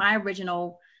to what my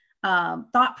original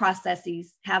thought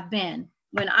processes have been.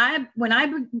 When I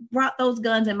brought those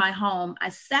guns in my home, I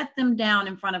sat them down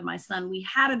in front of my son. We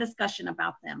had a discussion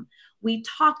about them. We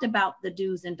talked about the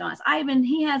do's and don'ts.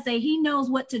 He knows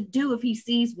what to do if he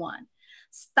sees one.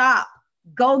 Stop,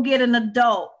 go get an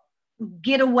adult,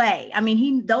 get away. I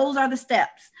mean, those are the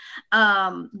steps. Those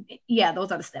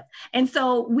are the steps. And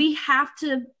so we have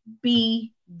to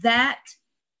be that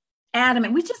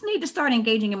adamant. We just need to start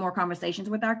engaging in more conversations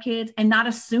with our kids and not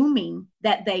assuming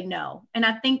that they know. And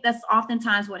I think that's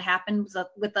oftentimes what happens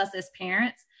with us as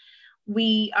parents.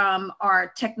 We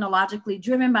are technologically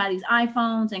driven by these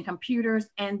iPhones and computers,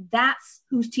 and that's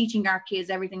who's teaching our kids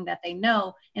everything that they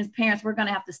know. As parents, we're going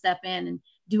to have to step in and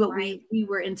do what we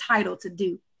were entitled to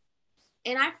do.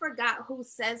 And I forgot who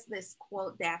says this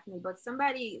quote, Daphne, but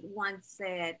somebody once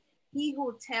said, he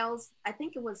who tells, I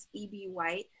think it was E.B.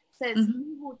 White, says,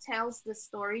 he who tells the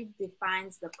story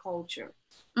defines the culture.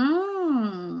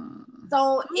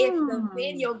 So if the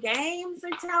video games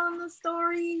are telling the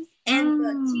stories and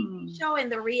the TV show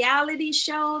and the reality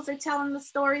shows are telling the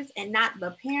stories and not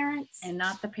the parents.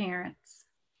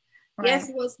 Right. Guess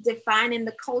what's defining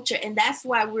the culture? And that's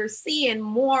why we're seeing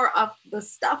more of the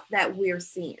stuff that we're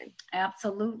seeing.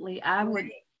 Absolutely. I would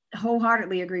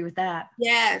wholeheartedly agree with that.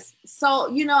 Yes. So,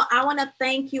 you know, I want to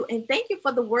thank you, and thank you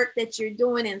for the work that you're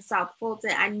doing in South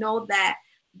Fulton. I know that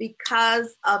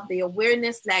because of the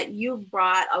awareness that you've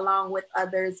brought along with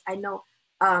others, I know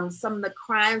some of the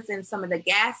crimes in some of the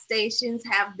gas stations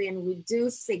have been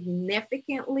reduced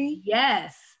significantly.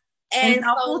 Yes. And in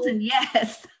South Fulton,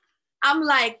 yes. I'm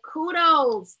like,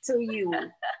 kudos to you.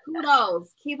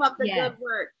 Kudos. Keep up the good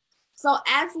work. So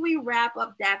as we wrap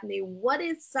up, Daphne, what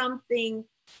is something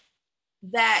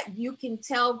that you can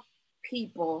tell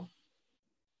people?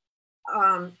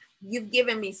 You've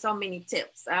given me so many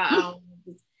tips.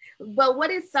 But what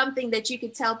is something that you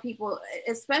could tell people,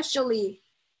 especially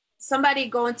somebody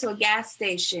going to a gas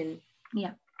station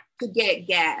to get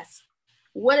gas?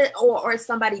 Or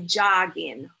somebody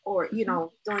jogging, or you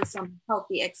know, doing some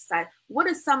healthy exercise. What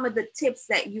are some of the tips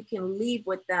that you can leave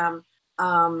with them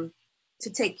to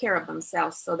take care of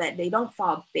themselves so that they don't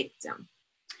fall victim?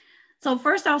 So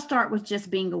first, I'll start with just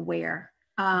being aware.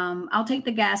 I'll take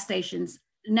the gas stations.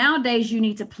 Nowadays, you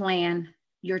need to plan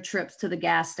your trips to the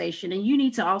gas station, and you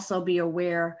need to also be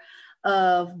aware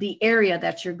of the area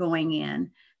that you're going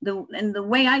in. And the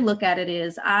way I look at it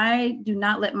is, I do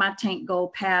not let my tank go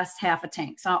past half a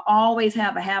tank. So I always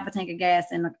have a half a tank of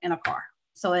gas in a car.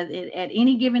 So at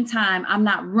any given time, I'm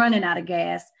not running out of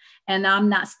gas, and I'm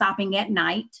not stopping at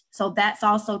night. So that's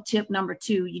also tip number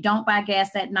 2. You don't buy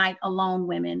gas at night alone,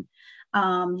 women.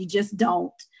 You just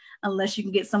don't, unless you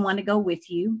can get someone to go with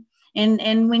you.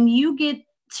 And when you get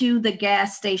to the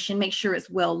gas station, make sure it's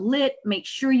well lit. Make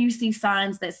sure you see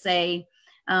signs that say,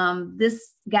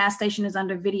 this gas station is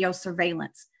under video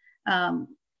surveillance.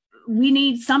 We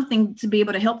need something to be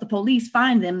able to help the police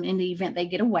find them in the event they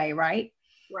get away, right?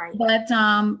 Right. But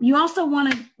you also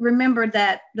want to remember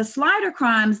that the slider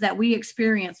crimes that we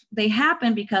experience, they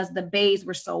happen because the bays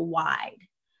were so wide.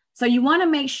 So you want to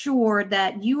make sure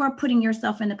that you are putting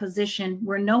yourself in a position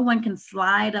where no one can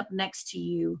slide up next to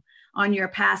you on your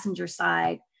passenger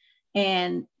side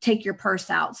and take your purse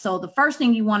out. So the first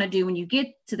thing you want to do when you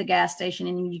get to the gas station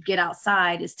and you get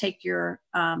outside is take your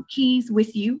keys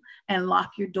with you and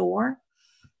lock your door.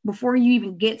 Before you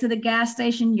even get to the gas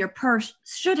station, your purse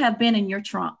should have been in your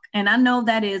trunk. And I know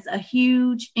that is a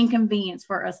huge inconvenience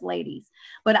for us ladies,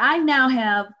 but I now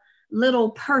have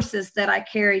little purses that I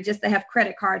carry just to have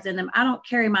credit cards in them. I don't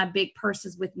carry my big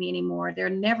purses with me anymore. They're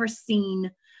never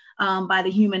seen by the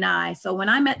human eye. So when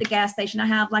I'm at the gas station, I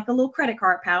have like a little credit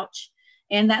card pouch,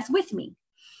 and that's with me.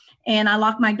 And I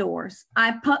lock my doors.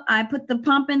 I put the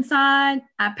pump inside.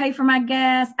 I pay for my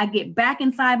gas. I get back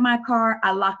inside my car.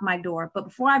 I lock my door. But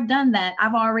before I've done that,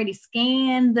 I've already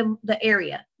scanned the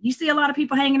area. You see a lot of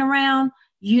people hanging around.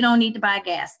 You don't need to buy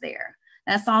gas there.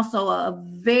 That's also a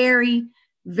very,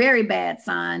 very bad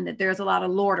sign that there's a lot of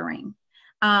loitering.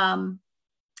 And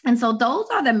so those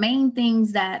are the main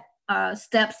things that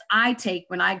steps I take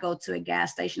when I go to a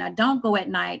gas station. I don't go at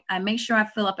night. I make sure I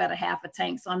fill up at a half a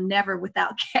tank, so I'm never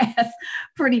without gas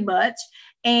pretty much.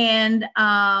 And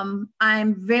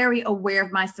I'm very aware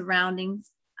of my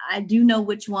surroundings. I do know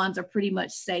which ones are pretty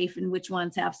much safe and which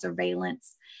ones have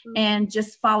surveillance, and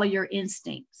just follow your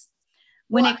instincts.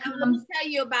 When it comes, let me tell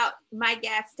you about my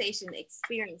gas station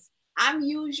experience. I'm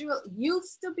used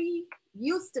to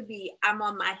be, I'm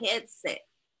on my headset.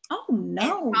 Oh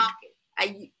no.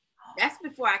 That's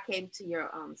before I came to your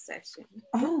session.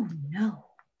 Oh no.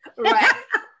 Right.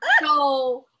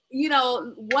 So, you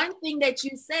know, one thing that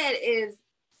you said is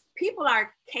people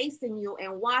are casing you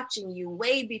and watching you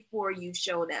way before you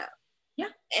showed up. Yeah.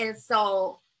 And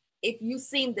so if you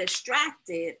seem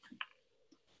distracted,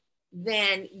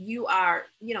 then you are,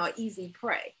 you know, an easy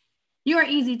prey. You're an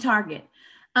easy target.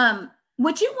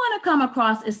 What you want to come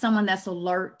across is someone that's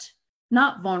alert,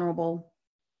 not vulnerable.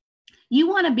 You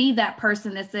want to be that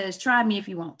person that says, try me if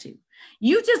you want to.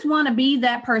 You just want to be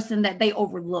that person that they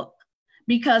overlook,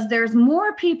 because there's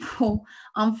more people,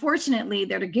 unfortunately,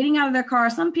 that are getting out of their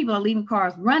cars. Some people are leaving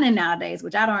cars running nowadays,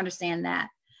 which I don't understand that.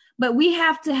 But we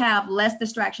have to have less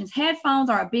distractions. Headphones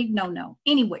are a big no-no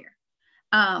anywhere.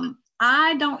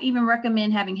 I don't even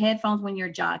recommend having headphones when you're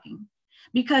jogging,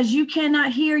 because you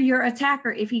cannot hear your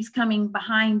attacker if he's coming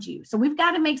behind you. So we've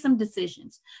got to make some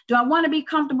decisions. Do I want to be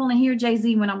comfortable and hear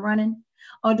Jay-Z when I'm running?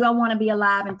 or do I want to be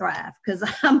alive and thrive? Because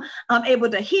I'm able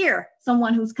to hear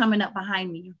someone who's coming up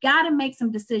behind me. You got to make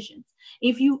some decisions.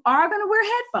 If you are going to wear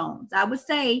headphones, I would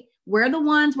say wear the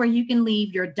ones where you can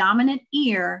leave your dominant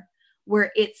ear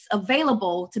where it's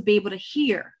available to be able to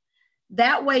hear.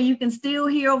 That way you can still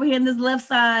hear over here in this left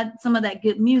side some of that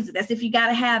good music. That's if you got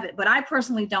to have it. But I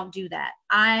personally don't do that.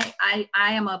 I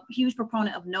am a huge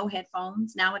proponent of no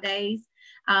headphones nowadays.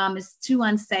 It's too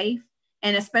unsafe.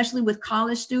 And especially with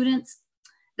college students,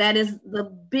 that is the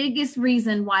biggest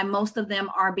reason why most of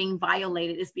them are being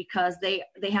violated, is because they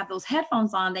have those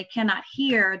headphones on. They cannot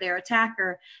hear their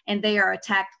attacker and they are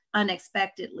attacked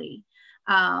unexpectedly.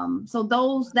 So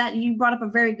those that you brought up a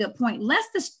very good point.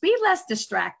 Be less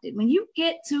distracted. When you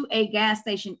get to a gas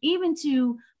station, even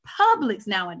to Publix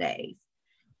nowadays,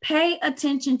 pay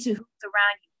attention to who's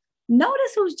around you.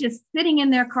 Notice who's just sitting in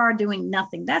their car doing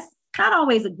nothing. That's not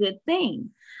always a good thing.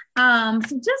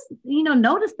 So just,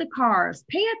 notice the cars,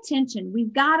 pay attention.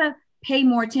 We've got to pay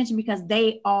more attention because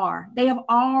they have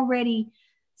already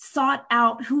sought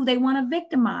out who they want to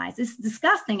victimize. It's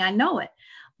disgusting. I know it.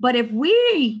 But if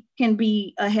we can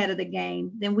be ahead of the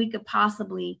game, then we could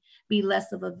possibly be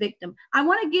less of a victim. I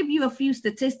want to give you a few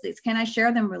statistics. Can I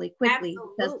share them really quickly?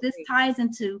 Absolutely. Because this ties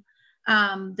into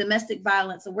Domestic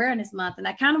Violence Awareness Month. And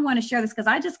I kind of want to share this because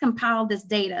I just compiled this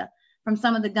data from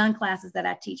some of the gun classes that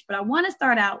I teach. But I want to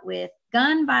start out with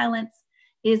gun violence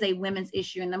is a women's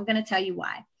issue. And I'm going to tell you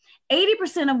why.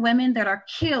 80% of women that are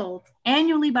killed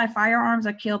annually by firearms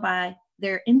are killed by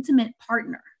their intimate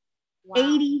partner. Wow.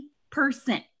 80%.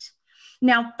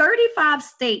 Now, 35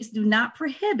 states do not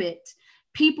prohibit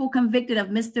people convicted of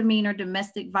misdemeanor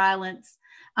domestic violence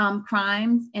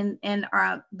crimes and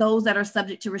are those that are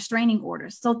subject to restraining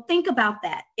orders. So think about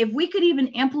that. If we could even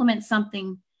implement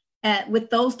something with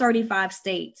those 35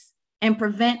 states and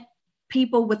prevent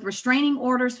people with restraining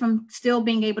orders from still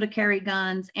being able to carry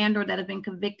guns and or that have been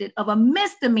convicted of a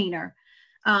misdemeanor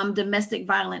domestic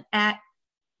violent act,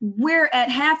 we're at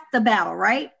half the battle,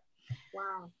 right?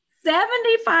 Wow.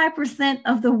 75%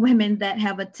 of the women that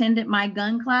have attended my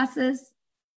gun classes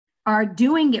are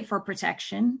doing it for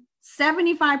protection.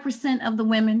 75% of the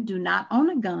women do not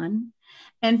own a gun.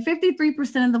 And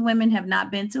 53% of the women have not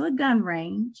been to a gun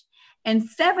range. And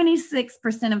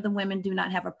 76% of the women do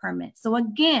not have a permit. So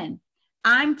again,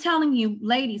 I'm telling you,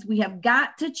 ladies, we have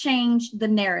got to change the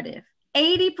narrative.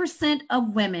 80%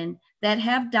 of women that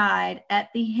have died at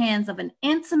the hands of an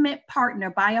intimate partner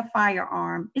by a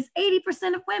firearm is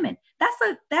 80% of women.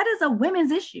 That is a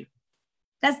women's issue.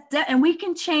 And we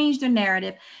can change the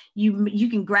narrative. You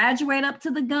can graduate up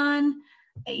to the gun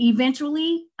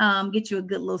eventually, get you a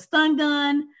good little stun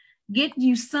gun, get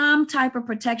you some type of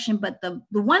protection. But the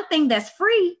one thing that's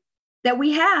free that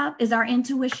we have is our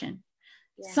intuition.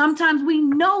 Yes. Sometimes we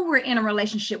know we're in a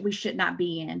relationship we should not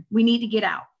be in. We need to get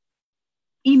out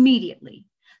immediately.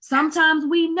 Sometimes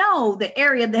we know the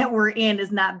area that we're in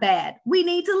is not bad. We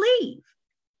need to leave,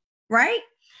 right?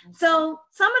 So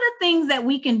some of the things that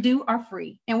we can do are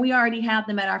free and we already have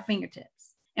them at our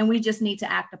fingertips and we just need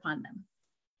to act upon them.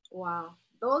 Wow.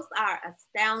 Those are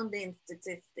astounding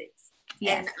statistics.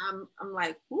 Yes. And I'm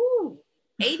like, ooh,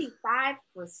 85%?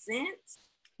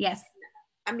 Yes.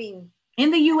 I mean,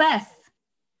 in the US,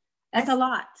 that's a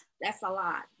lot. That's a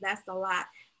lot. That's a lot.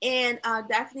 And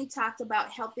Daphne talked about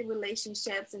healthy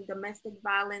relationships and domestic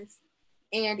violence.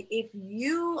 And if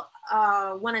you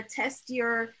want to test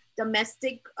your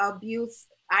domestic abuse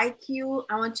IQ,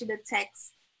 I want you to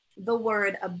text the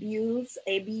word abuse,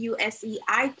 ABUSE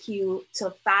IQ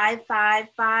to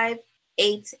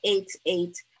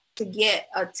 555-888 to get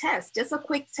a test, just a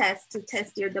quick test to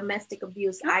test your domestic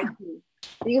abuse IQ.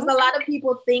 Because a lot of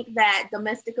people think that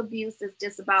domestic abuse is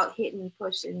just about hitting,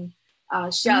 pushing,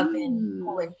 shoving,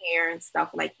 pulling hair and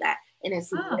stuff like that. And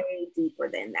it's way deeper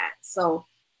than that. So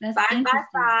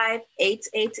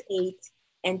 555-888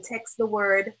 and text the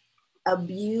word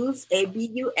abuse,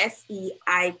 ABUSE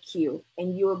IQ,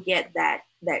 and you'll get that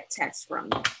test from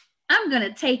me. I'm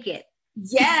gonna take it.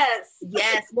 Yes.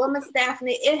 Well, Miss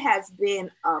Daphne, it has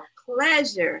been a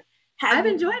pleasure. I've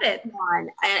enjoyed it.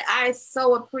 I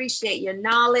so appreciate your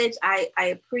knowledge. I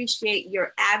appreciate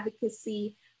your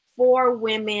advocacy for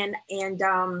women and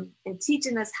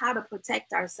teaching us how to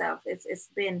protect ourselves. It's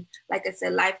been, like I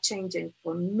said, life-changing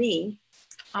for me.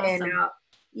 Awesome. And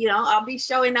I'll be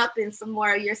showing up in some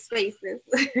more of your spaces.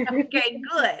 Okay,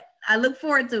 good. I look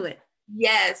forward to it.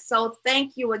 Yes. So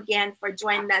thank you again for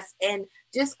joining us. And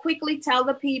just quickly tell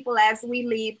the people as we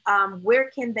leave, where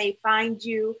can they find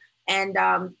you and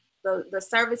the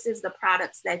services, the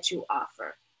products that you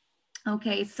offer?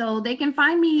 Okay, so they can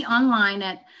find me online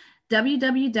at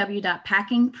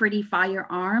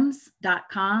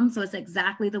www.packingprettyfirearms.com. So it's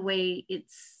exactly the way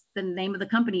the name of the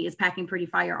company is Packing Pretty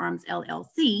Firearms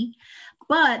LLC,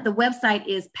 but the website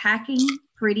is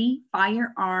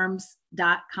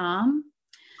packingprettyfirearms.com.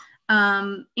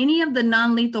 Any of the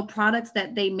non-lethal products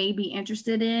that they may be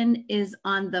interested in is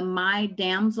on the My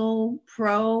Damsel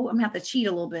Pro. I'm gonna have to cheat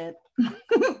a little bit.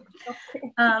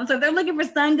 So if they're looking for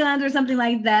stun guns or something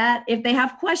like that, if they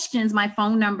have questions, my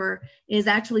phone number is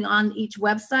actually on each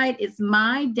website. It's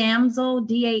mydamsel,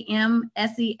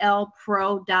 DAMSEL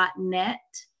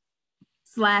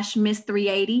pro.net/Miss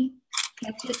 380.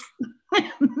 Catch it.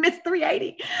 Miss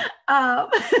 380. I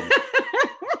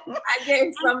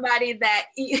gave somebody that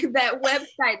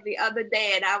website the other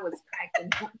day and I was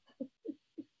cracking up.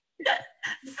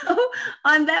 So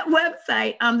on that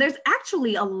website, there's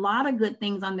actually a lot of good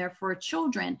things on there for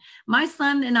children. My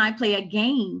son and I play a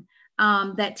game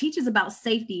that teaches about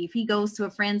safety. If he goes to a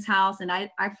friend's house and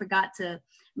I forgot to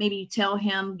maybe tell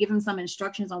him, give him some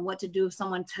instructions on what to do if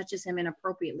someone touches him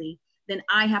inappropriately, then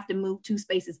I have to move 2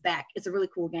 spaces back. It's a really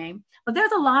cool game. But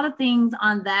there's a lot of things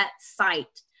on that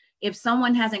site, if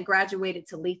someone hasn't graduated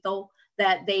to lethal,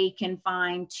 that they can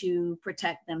find to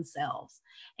protect themselves.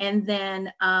 And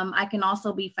then I can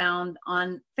also be found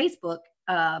on Facebook,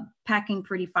 Packing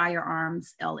Pretty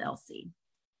Firearms LLC.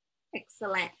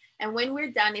 Excellent. And when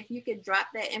we're done, if you could drop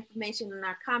that information in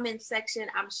our comment section,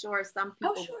 I'm sure some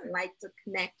people would like to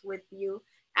connect with you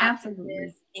after Absolutely.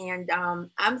 this. And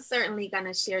I'm certainly going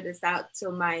to share this out to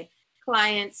my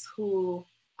clients who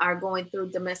are going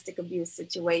through domestic abuse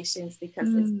situations,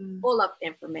 because it's full of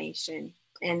information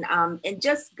and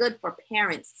just good for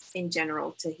parents in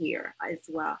general to hear as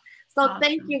well. So awesome.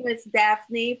 Thank you, Ms.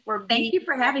 Daphne, for being Thank you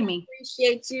for having me.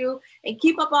 Appreciate you, and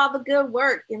keep up all the good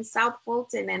work in South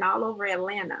Fulton and all over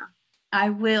Atlanta. I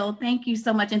will. Thank you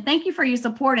so much. And thank you for your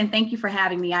support, and thank you for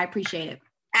having me. I appreciate it.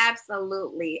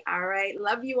 Absolutely. All right.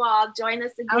 Love you all. Join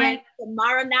us again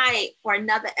tomorrow night for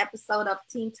another episode of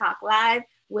Teen Talk Live.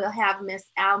 We'll have Miss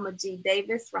Alma G.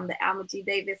 Davis from the Alma G.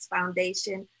 Davis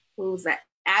Foundation, who's an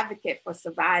advocate for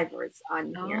survivors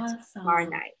on here tomorrow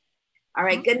night. All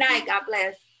right. Good night. God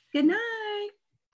bless. Good night.